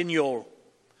Grand Guignol,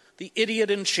 the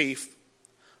idiot-in-chief,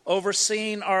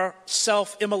 overseeing our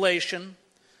self-immolation,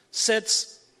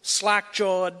 sits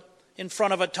slack-jawed in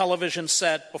front of a television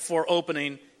set before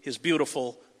opening his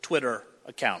beautiful Twitter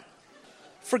account.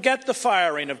 Forget the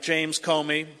firing of James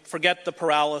Comey, forget the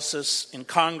paralysis in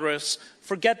Congress,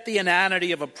 forget the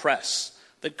inanity of a press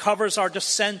that covers our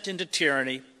descent into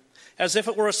tyranny as if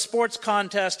it were a sports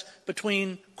contest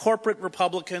between corporate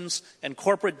Republicans and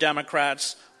corporate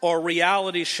Democrats or a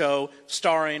reality show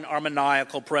starring our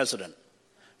maniacal president.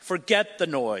 Forget the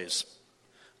noise.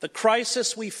 The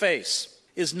crisis we face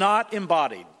is not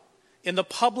embodied in the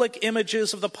public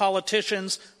images of the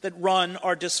politicians that run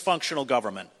our dysfunctional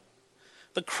government.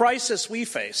 The crisis we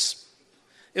face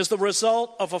is the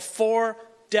result of a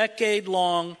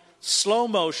 4-decade-long,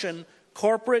 slow-motion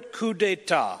corporate coup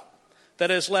d'etat that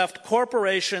has left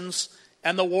corporations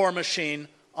and the war machine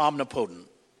omnipotent,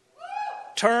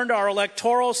 turned our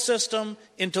electoral system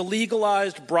into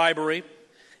legalized bribery,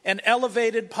 and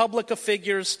elevated public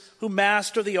figures who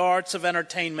master the arts of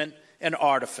entertainment and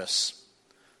artifice.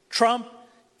 Trump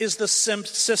is the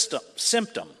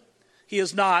symptom. He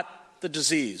is not the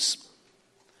disease.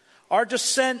 Our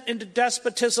descent into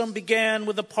despotism began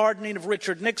with the pardoning of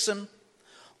Richard Nixon,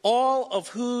 all of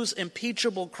whose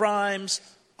impeachable crimes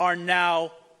are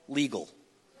now legal,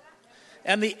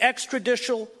 and the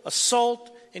extrajudicial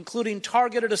assault, including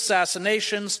targeted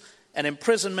assassinations and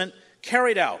imprisonment,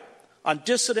 carried out on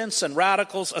dissidents and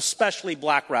radicals, especially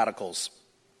black radicals.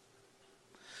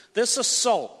 This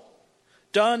assault,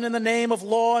 done in the name of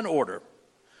law and order,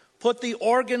 put the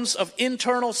organs of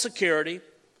internal security,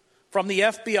 from the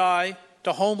FBI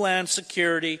to Homeland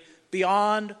Security,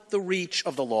 beyond the reach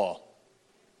of the law.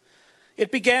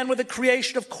 It began with the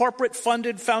creation of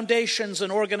corporate-funded foundations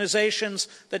and organizations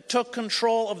that took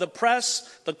control of the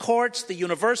press, the courts, the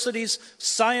universities,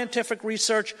 scientific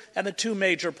research, and the two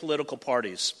major political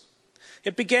parties.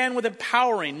 It began with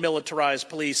empowering militarized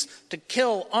police to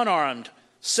kill unarmed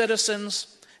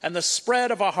citizens and the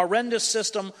spread of a horrendous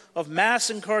system of mass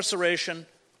incarceration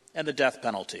and the death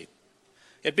penalty.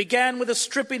 It began with the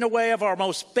stripping away of our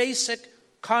most basic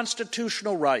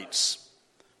constitutional rights: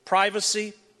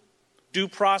 privacy, due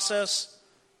process,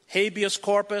 habeas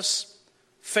corpus,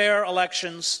 fair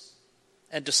elections,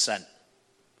 and dissent.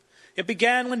 It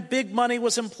began when big money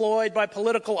was employed by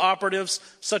political operatives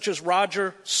such as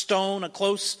Roger Stone, a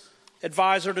close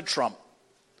advisor to Trump,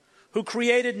 who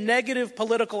created negative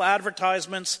political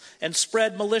advertisements and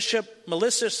spread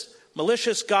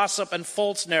malicious gossip and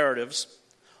false narratives,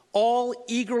 all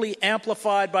eagerly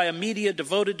amplified by a media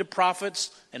devoted to profits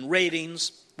and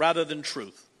ratings rather than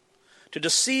truth, to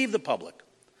deceive the public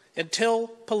until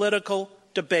political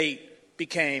debate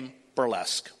became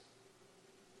burlesque.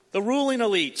 The ruling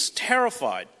elites,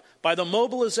 terrified by the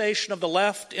mobilization of the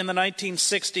left in the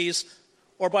 1960s,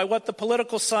 or by what the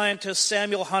political scientist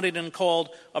Samuel Huntington called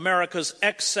America's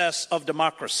excess of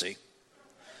democracy,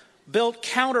 built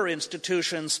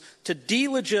counter-institutions to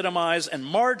delegitimize and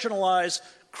marginalize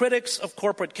critics of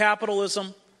corporate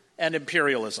capitalism and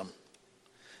imperialism.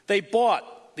 They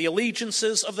bought the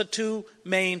allegiances of the two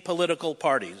main political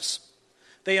parties.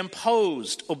 They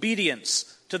imposed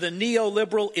obedience to the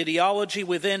neoliberal ideology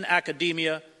within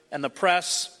academia and the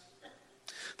press.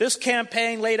 This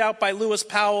campaign, laid out by Lewis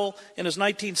Powell in his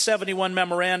 1971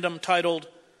 memorandum titled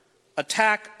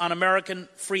Attack on American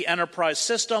Free Enterprise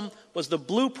System, was the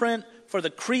blueprint for the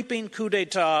creeping coup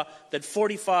d'etat that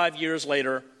 45 years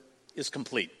later is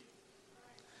complete.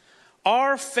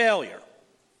 Our failure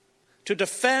to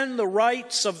defend the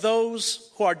rights of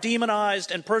those who are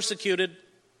demonized and persecuted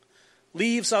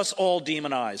leaves us all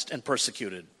demonized and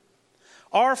persecuted.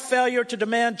 Our failure to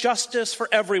demand justice for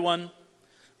everyone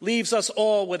leaves us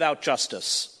all without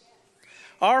justice.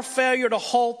 Our failure to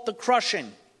halt the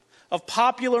crushing of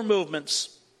popular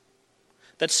movements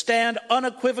that stand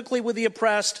unequivocally with the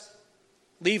oppressed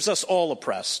leaves us all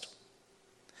oppressed.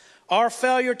 Our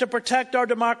failure to protect our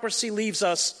democracy leaves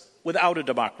us without a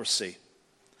democracy.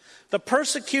 The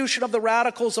persecution of the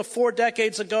radicals of 4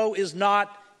 decades ago is not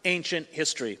ancient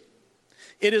history.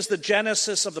 It is the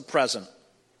genesis of the present.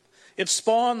 It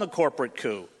spawned the corporate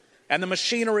coup and the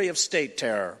machinery of state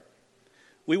terror.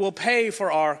 We will pay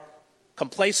for our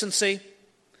complacency.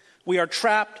 We are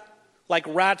trapped like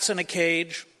rats in a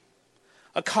cage.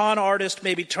 A con artist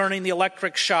may be turning the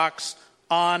electric shocks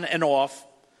on and off,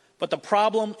 but the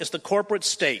problem is the corporate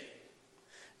state.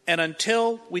 And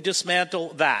until we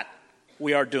dismantle that,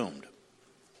 we are doomed.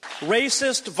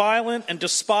 Racist, violent, and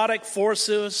despotic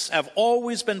forces have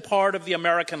always been part of the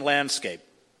American landscape.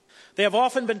 They have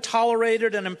often been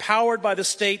tolerated and empowered by the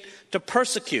state to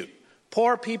persecute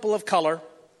poor people of color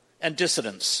and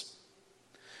dissidents.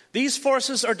 These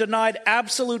forces are denied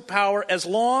absolute power as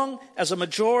long as a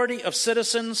majority of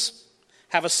citizens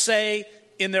have a say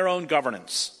in their own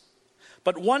governance.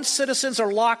 But once citizens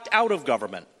are locked out of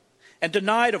government and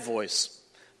denied a voice,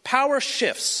 power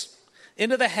shifts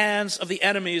into the hands of the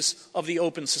enemies of the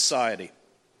open society.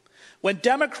 When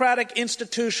democratic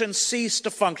institutions cease to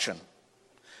function,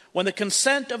 when the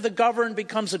consent of the governed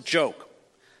becomes a joke,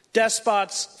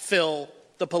 despots fill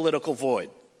the political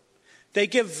void. They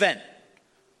give vent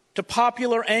to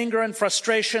popular anger and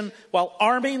frustration while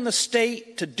arming the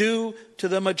state to do to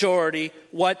the majority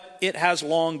what it has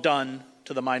long done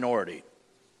to the minority.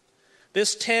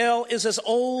 This tale is as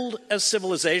old as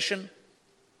civilization.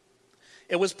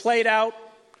 It was played out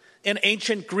in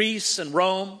ancient Greece and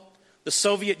Rome, the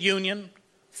Soviet Union,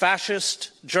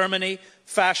 fascist Germany,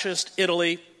 fascist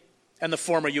Italy, and the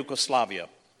former Yugoslavia.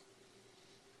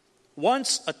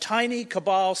 Once a tiny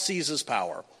cabal seizes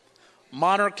power,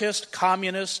 monarchist,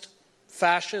 communist,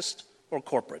 fascist, or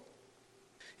corporate,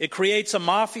 it creates a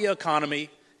mafia economy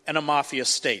and a mafia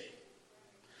state.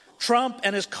 Trump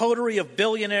and his coterie of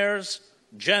billionaires,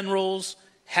 generals,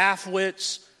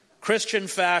 half-wits, Christian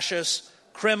fascists,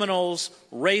 criminals,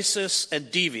 racists, and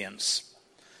deviants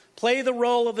play the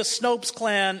role of the Snopes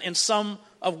clan in some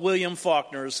of William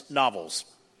Faulkner's novels.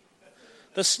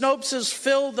 The Snopeses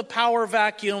filled the power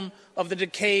vacuum of the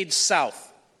decayed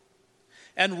South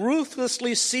and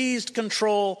ruthlessly seized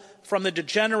control from the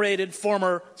degenerated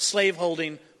former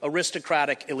slaveholding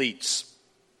aristocratic elites.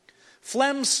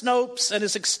 Flem Snopes and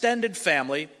his extended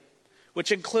family,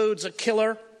 which includes a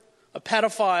killer, a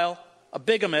pedophile, a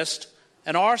bigamist,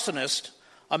 an arsonist,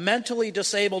 a mentally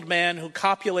disabled man who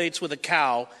copulates with a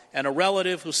cow, and a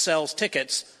relative who sells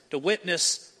tickets to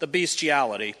witness the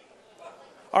bestiality,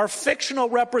 are fictional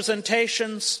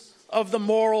representations of the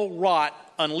moral rot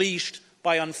unleashed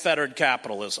by unfettered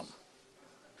capitalism.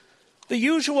 The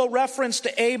usual reference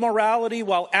to amorality,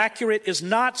 while accurate, is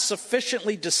not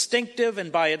sufficiently distinctive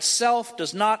and by itself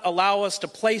does not allow us to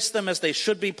place them as they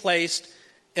should be placed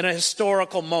in a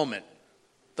historical moment,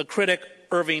 the critic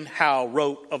Irving Howe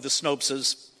wrote of the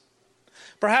Snopeses.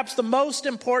 Perhaps the most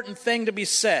important thing to be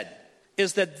said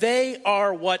is that they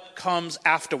are what comes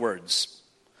afterwards,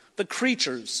 the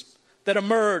creatures that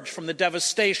emerge from the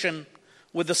devastation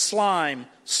with the slime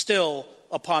still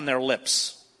upon their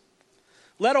lips.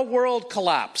 Let a world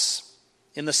collapse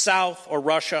in the South or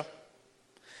Russia,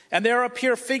 and there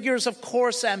appear figures of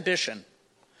coarse ambition,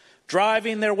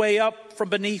 driving their way up from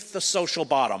beneath the social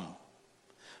bottom.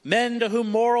 Men to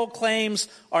whom moral claims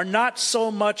are not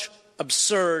so much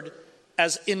absurd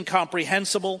as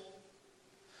incomprehensible.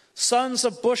 Sons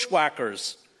of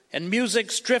bushwhackers and music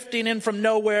drifting in from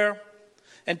nowhere,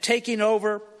 and taking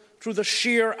over through the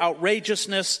sheer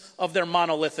outrageousness of their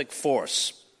monolithic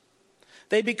force.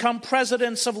 They become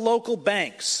presidents of local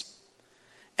banks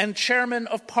and chairmen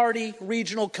of party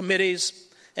regional committees,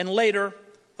 and later,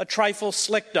 a trifle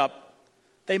slicked up,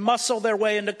 they muscle their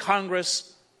way into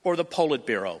Congress or the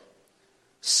Politburo.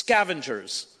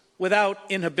 Scavengers without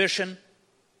inhibition.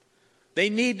 They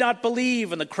need not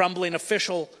believe in the crumbling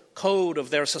official code of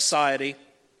their society.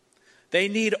 They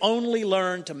need only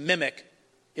learn to mimic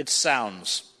its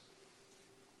sounds.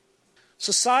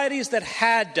 Societies that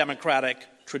had democratic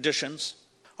traditions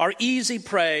are easy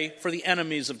prey for the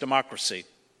enemies of democracy.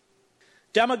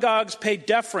 Demagogues pay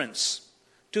deference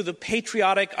to the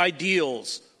patriotic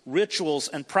ideals, rituals,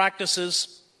 and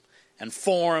practices and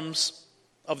forms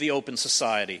of the open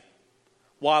society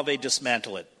while they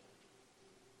dismantle it.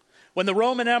 When the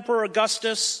Roman Emperor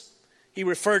Augustus, he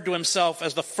referred to himself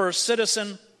as the first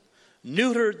citizen,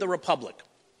 neutered the republic,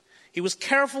 he was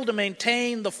careful to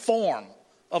maintain the form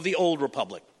of the old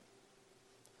republic.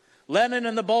 Lenin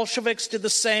and the Bolsheviks did the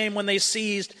same when they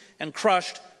seized and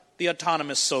crushed the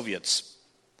autonomous Soviets.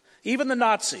 Even the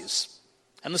Nazis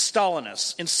and the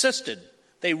Stalinists insisted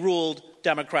they ruled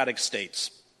democratic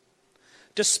states.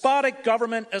 Despotic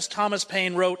government, as Thomas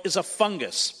Paine wrote, is a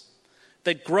fungus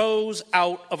that grows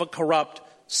out of a corrupt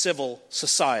civil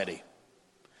society.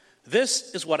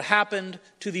 This is what happened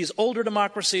to these older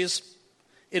democracies.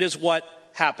 It is what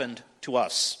happened to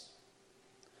us.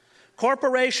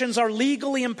 Corporations are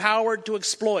legally empowered to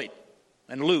exploit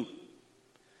and loot.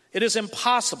 It is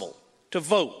impossible to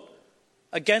vote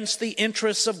against the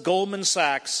interests of Goldman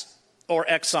Sachs or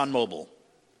ExxonMobil.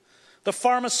 The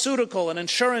pharmaceutical and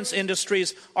insurance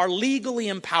industries are legally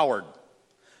empowered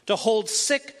to hold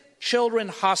sick children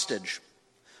hostage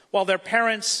while their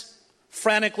parents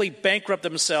frantically bankrupt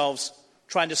themselves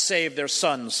trying to save their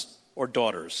sons or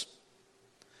daughters.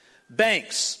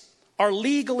 Banks are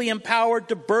legally empowered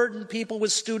to burden people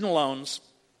with student loans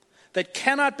that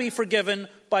cannot be forgiven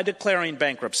by declaring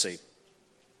bankruptcy.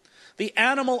 The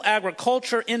animal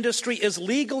agriculture industry is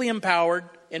legally empowered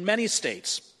in many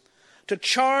states to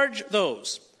charge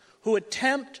those who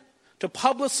attempt to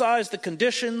publicize the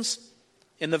conditions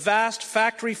in the vast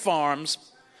factory farms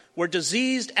where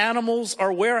diseased animals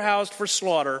are warehoused for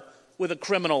slaughter with a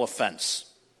criminal offense.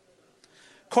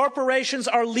 Corporations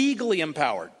are legally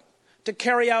empowered to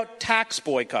carry out tax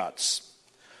boycotts.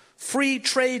 Free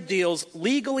trade deals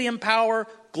legally empower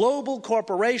global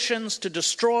corporations to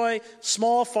destroy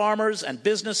small farmers and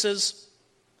businesses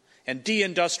and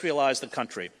deindustrialize the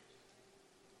country.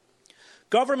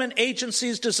 Government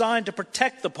agencies designed to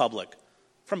protect the public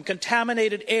from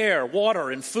contaminated air, water,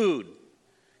 and food,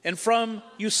 and from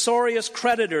usurious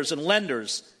creditors and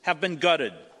lenders have been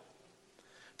gutted.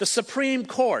 The Supreme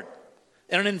Court,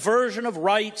 in an inversion of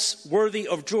rights worthy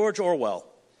of George Orwell,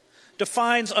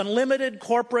 defines unlimited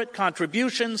corporate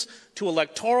contributions to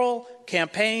electoral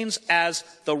campaigns as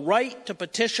the right to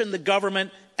petition the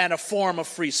government and a form of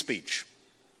free speech.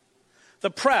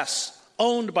 The press,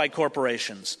 owned by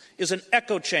corporations, is an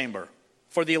echo chamber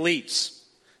for the elites.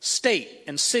 State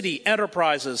and city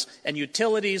enterprises and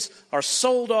utilities are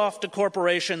sold off to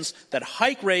corporations that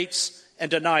hike rates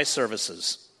and deny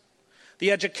services.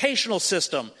 The educational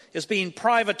system is being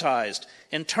privatized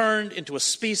and turned into a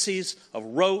species of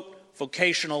rote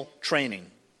vocational training.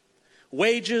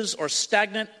 Wages are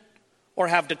stagnant or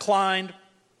have declined.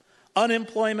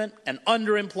 Unemployment and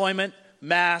underemployment,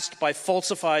 masked by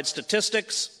falsified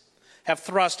statistics, have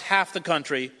thrust half the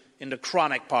country into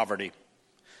chronic poverty.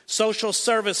 Social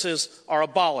services are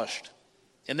abolished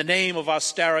in the name of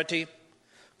austerity.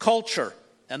 Culture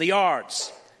and the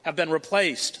arts have been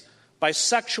replaced by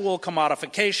sexual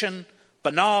commodification,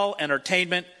 banal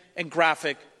entertainment, and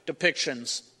graphic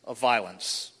depictions of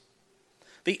violence.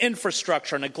 The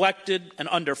infrastructure, neglected and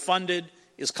underfunded,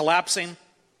 is collapsing.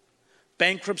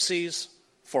 Bankruptcies,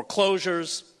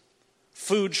 foreclosures,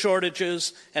 food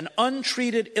shortages, and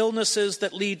untreated illnesses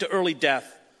that lead to early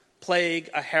death plague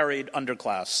a harried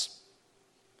underclass.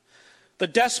 The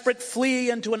desperate flee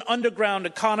into an underground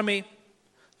economy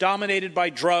dominated by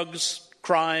drugs,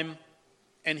 crime,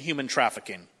 and human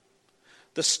trafficking.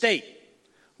 The state,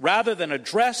 rather than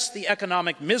address the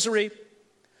economic misery,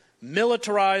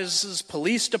 militarizes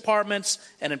police departments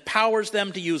and empowers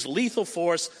them to use lethal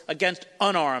force against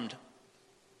unarmed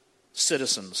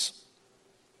citizens.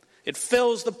 It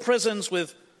fills the prisons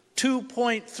with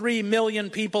 2.3 million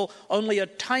people, only a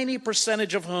tiny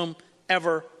percentage of whom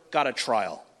ever got a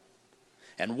trial.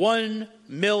 And 1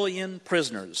 million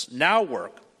prisoners now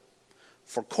work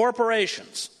for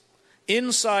corporations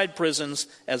inside prisons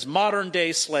as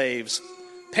modern-day slaves,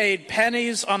 paid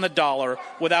pennies on the dollar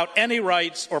without any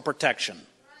rights or protection.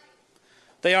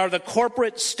 They are the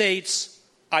corporate state's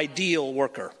ideal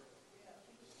worker.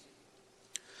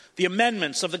 The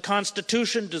amendments of the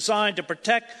Constitution designed to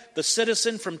protect the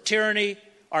citizen from tyranny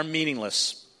are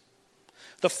meaningless.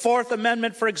 The Fourth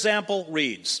Amendment, for example,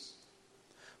 reads,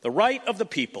 "The right of the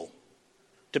people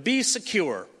to be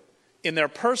secure in their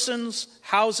persons,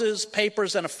 houses,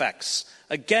 papers, and effects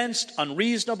against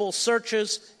unreasonable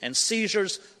searches and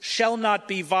seizures shall not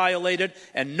be violated,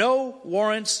 and no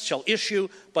warrants shall issue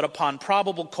but upon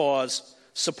probable cause,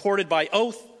 supported by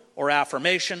oath or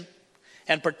affirmation,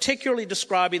 and particularly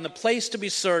describing the place to be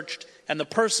searched and the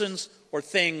persons or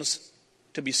things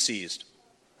to be seized."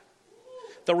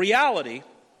 The reality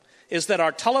is that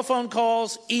our telephone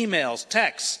calls, emails,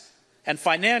 texts, and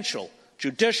financial,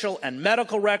 judicial, and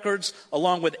medical records,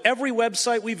 along with every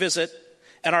website we visit,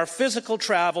 and our physical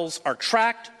travels are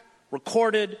tracked,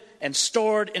 recorded, and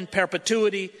stored in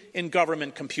perpetuity in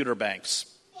government computer banks.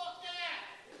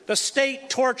 The state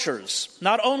tortures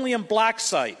not only in black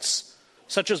sites,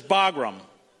 such as Bagram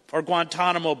or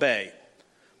Guantanamo Bay,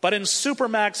 but in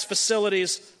supermax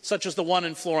facilities such as the one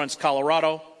in Florence,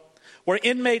 Colorado, where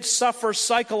inmates suffer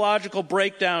psychological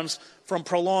breakdowns from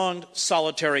prolonged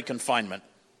solitary confinement.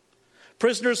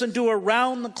 Prisoners endure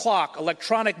round-the-clock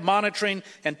electronic monitoring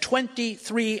and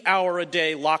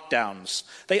 23-hour-a-day lockdowns.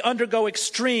 They undergo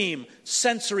extreme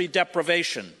sensory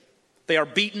deprivation. They are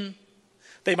beaten.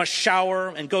 They must shower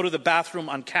and go to the bathroom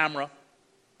on camera.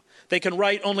 They can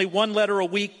write only one letter a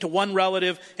week to one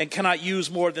relative and cannot use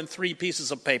more than 3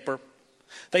 pieces of paper.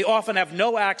 They often have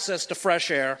no access to fresh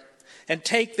air and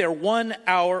take their 1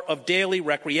 hour of daily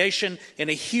recreation in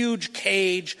a huge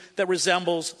cage that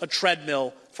resembles a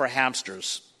treadmill for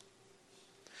hamsters.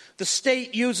 The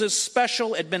state uses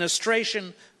special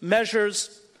administration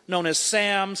measures known as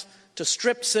SAMs to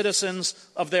strip citizens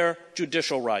of their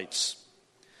judicial rights.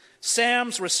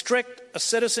 SAMs restrict a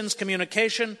citizen's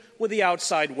communication with the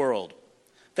outside world.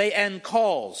 They end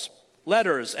calls,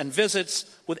 letters, and visits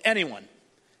with anyone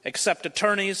except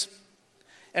attorneys,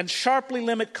 and sharply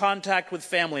limit contact with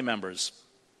family members.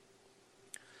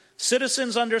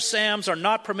 Citizens under SAMs are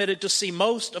not permitted to see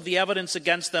most of the evidence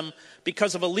against them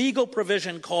because of a legal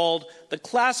provision called the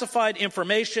Classified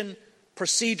Information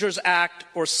Procedures Act,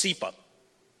 or CIPA.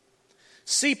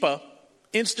 CIPA,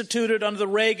 instituted under the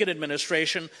Reagan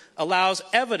administration, allows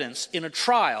evidence in a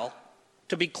trial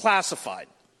to be classified.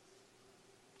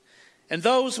 And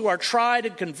those who are tried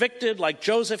and convicted, like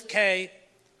Joseph K.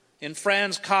 in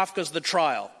Franz Kafka's The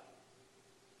Trial,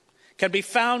 can be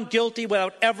found guilty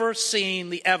without ever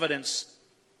seeing the evidence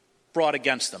brought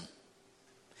against them.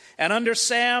 And under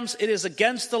SAMs, it is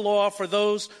against the law for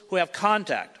those who have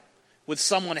contact with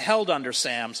someone held under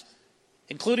SAMs,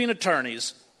 including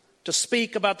attorneys, to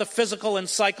speak about the physical and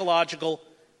psychological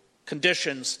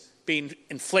conditions being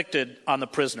inflicted on the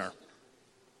prisoner.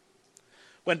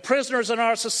 When prisoners in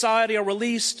our society are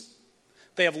released,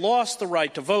 they have lost the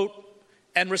right to vote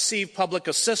and receive public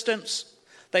assistance.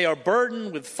 They are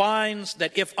burdened with fines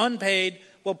that, if unpaid,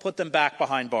 will put them back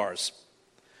behind bars.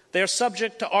 They are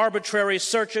subject to arbitrary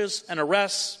searches and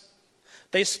arrests.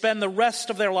 They spend the rest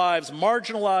of their lives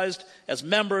marginalized as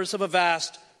members of a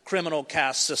vast criminal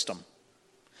caste system.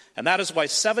 And that is why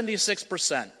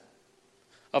 76%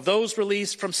 of those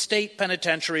released from state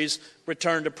penitentiaries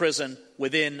return to prison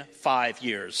within 5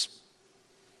 years.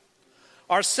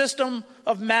 Our system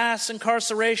of mass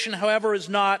incarceration, however, is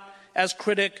not, as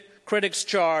critics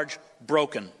charge,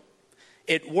 broken.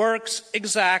 It works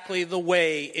exactly the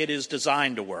way it is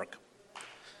designed to work.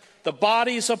 The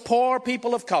bodies of poor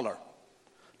people of color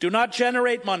do not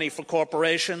generate money for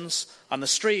corporations on the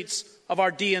streets of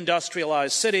our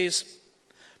deindustrialized cities,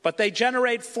 but they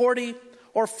generate $40,000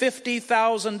 or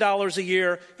 $50,000 a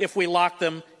year if we lock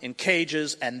them in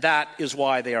cages, and that is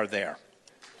why they are there.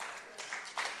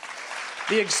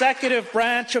 The executive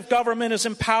branch of government is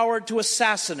empowered to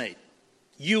assassinate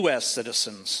U.S.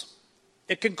 citizens.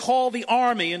 It can call the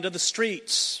army into the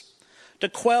streets to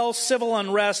quell civil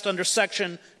unrest under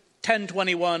Section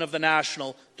 1021 of the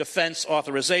National Defense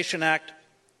Authorization Act,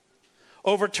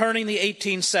 overturning the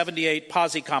 1878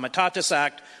 Posse Comitatus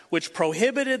Act, which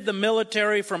prohibited the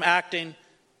military from acting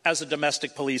as a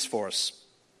domestic police force.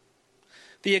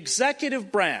 The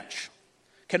executive branch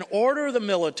can order the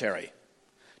military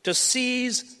to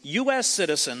seize U.S.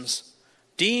 citizens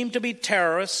deemed to be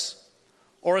terrorists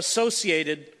or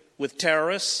associated with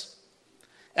terrorists,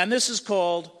 and this is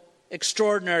called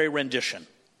extraordinary rendition.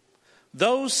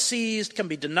 Those seized can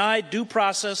be denied due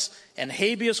process and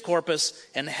habeas corpus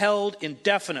and held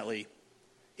indefinitely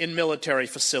in military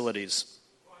facilities.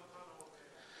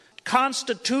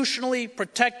 Constitutionally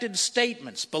protected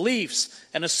statements, beliefs,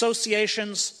 and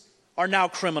associations are now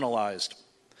criminalized.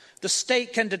 the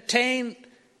state can detain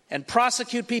and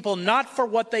prosecute people not for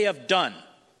what they have done,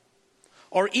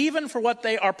 or even for what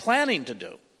they are planning to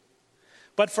do,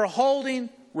 but for holding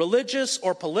religious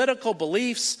or political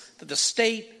beliefs that the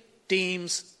state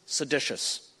deems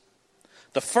seditious.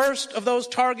 The first of those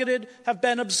targeted have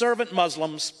been observant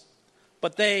Muslims,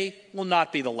 but they will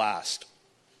not be the last.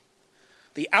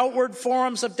 The outward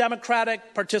forms of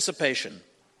democratic participation,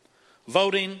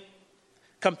 voting,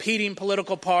 competing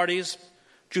political parties,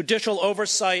 judicial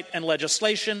oversight, and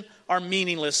legislation are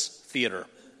meaningless theater.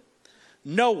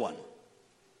 No one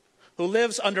who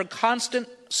lives under constant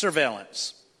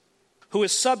surveillance, who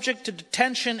is subject to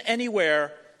detention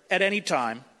anywhere at any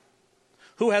time,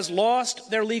 who has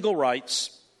lost their legal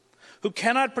rights, who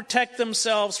cannot protect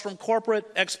themselves from corporate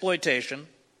exploitation,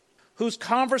 whose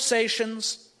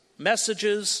conversations,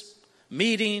 messages,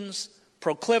 meetings,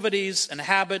 proclivities, and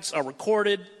habits are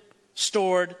recorded,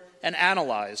 stored, and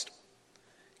analyzed,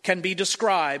 can be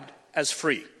described as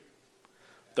free.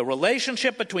 The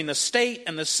relationship between the state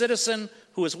and the citizen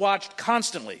who is watched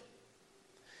constantly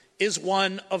is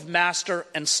one of master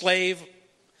and slave,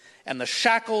 and the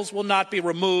shackles will not be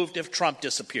removed if Trump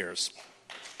disappears.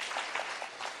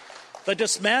 The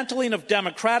dismantling of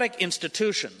democratic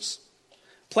institutions,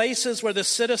 places where the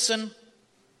citizen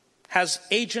has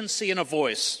agency and a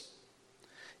voice,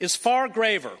 is far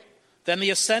graver than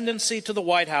the ascendancy to the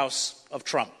White House of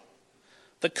Trump.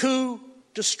 The coup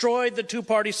destroyed the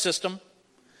two-party system.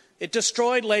 It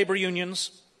destroyed labor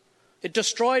unions. It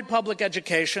destroyed public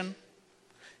education.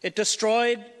 It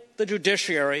destroyed the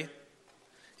judiciary.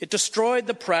 It destroyed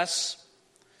the press.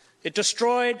 It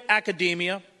destroyed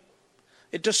academia.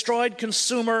 It destroyed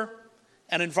consumer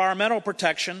and environmental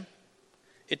protection.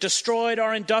 It destroyed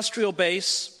our industrial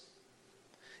base.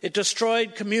 It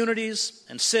destroyed communities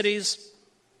and cities.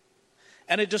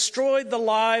 And it destroyed the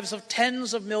lives of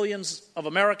tens of millions of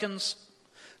Americans,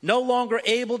 no longer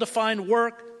able to find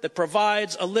work that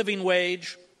provides a living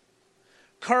wage,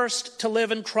 cursed to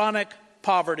live in chronic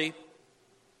poverty,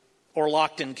 or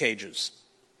locked in cages.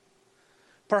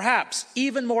 Perhaps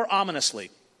even more ominously,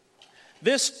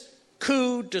 this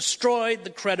coup destroyed the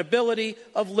credibility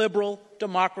of liberal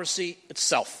democracy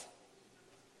itself.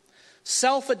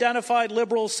 Self-identified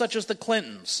liberals such as the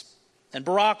Clintons and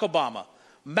Barack Obama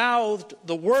mouthed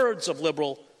the words of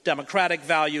liberal democratic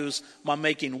values while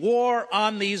making war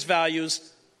on these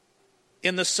values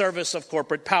in the service of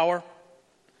corporate power,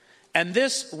 and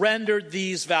this rendered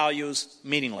these values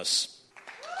meaningless.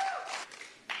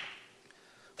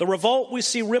 The revolt we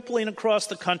see rippling across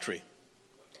the country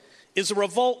is a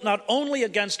revolt not only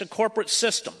against a corporate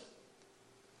system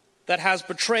that has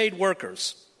betrayed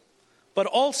workers, but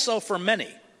also, for many,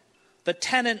 the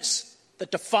tenets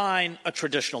that define a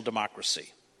traditional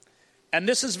democracy. And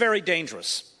this is very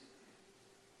dangerous.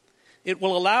 It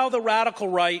will allow the radical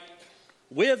right,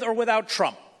 with or without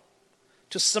Trump,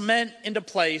 to cement into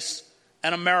place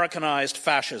an Americanized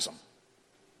fascism.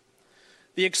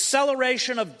 The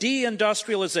acceleration of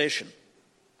deindustrialization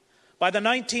by the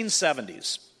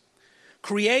 1970s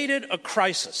created a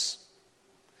crisis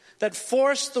that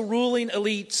forced the ruling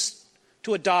elites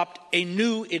to adopt a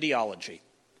new ideology,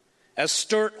 as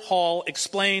Sturt Hall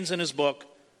explains in his book,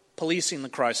 Policing the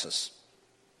Crisis.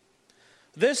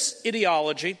 This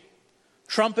ideology,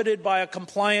 trumpeted by a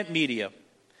compliant media,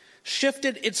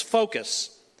 shifted its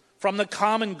focus from the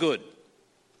common good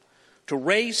to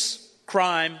race,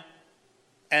 crime,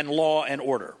 and law and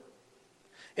order.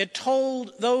 It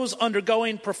told those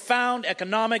undergoing profound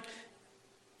economic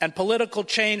and political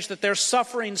change that their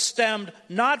suffering stemmed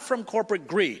not from corporate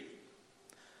greed,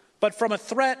 but from a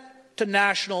threat to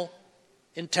national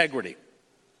integrity.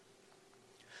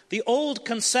 The old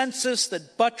consensus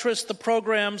that buttressed the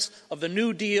programs of the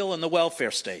New Deal and the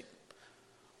welfare state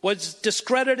was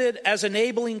discredited as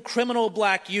enabling criminal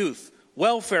black youth,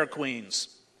 welfare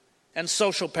queens, and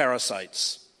social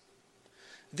parasites.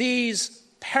 These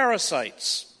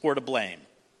parasites were to blame.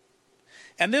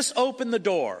 And this opened the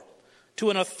door to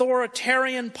an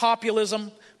authoritarian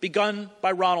populism begun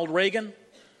by Ronald Reagan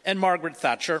and Margaret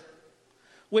Thatcher,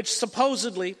 which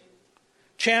supposedly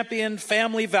championed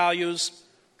family values,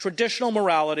 traditional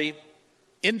morality,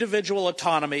 individual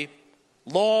autonomy,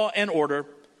 law and order,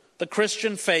 the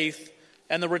Christian faith,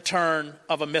 and the return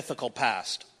of a mythical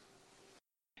past.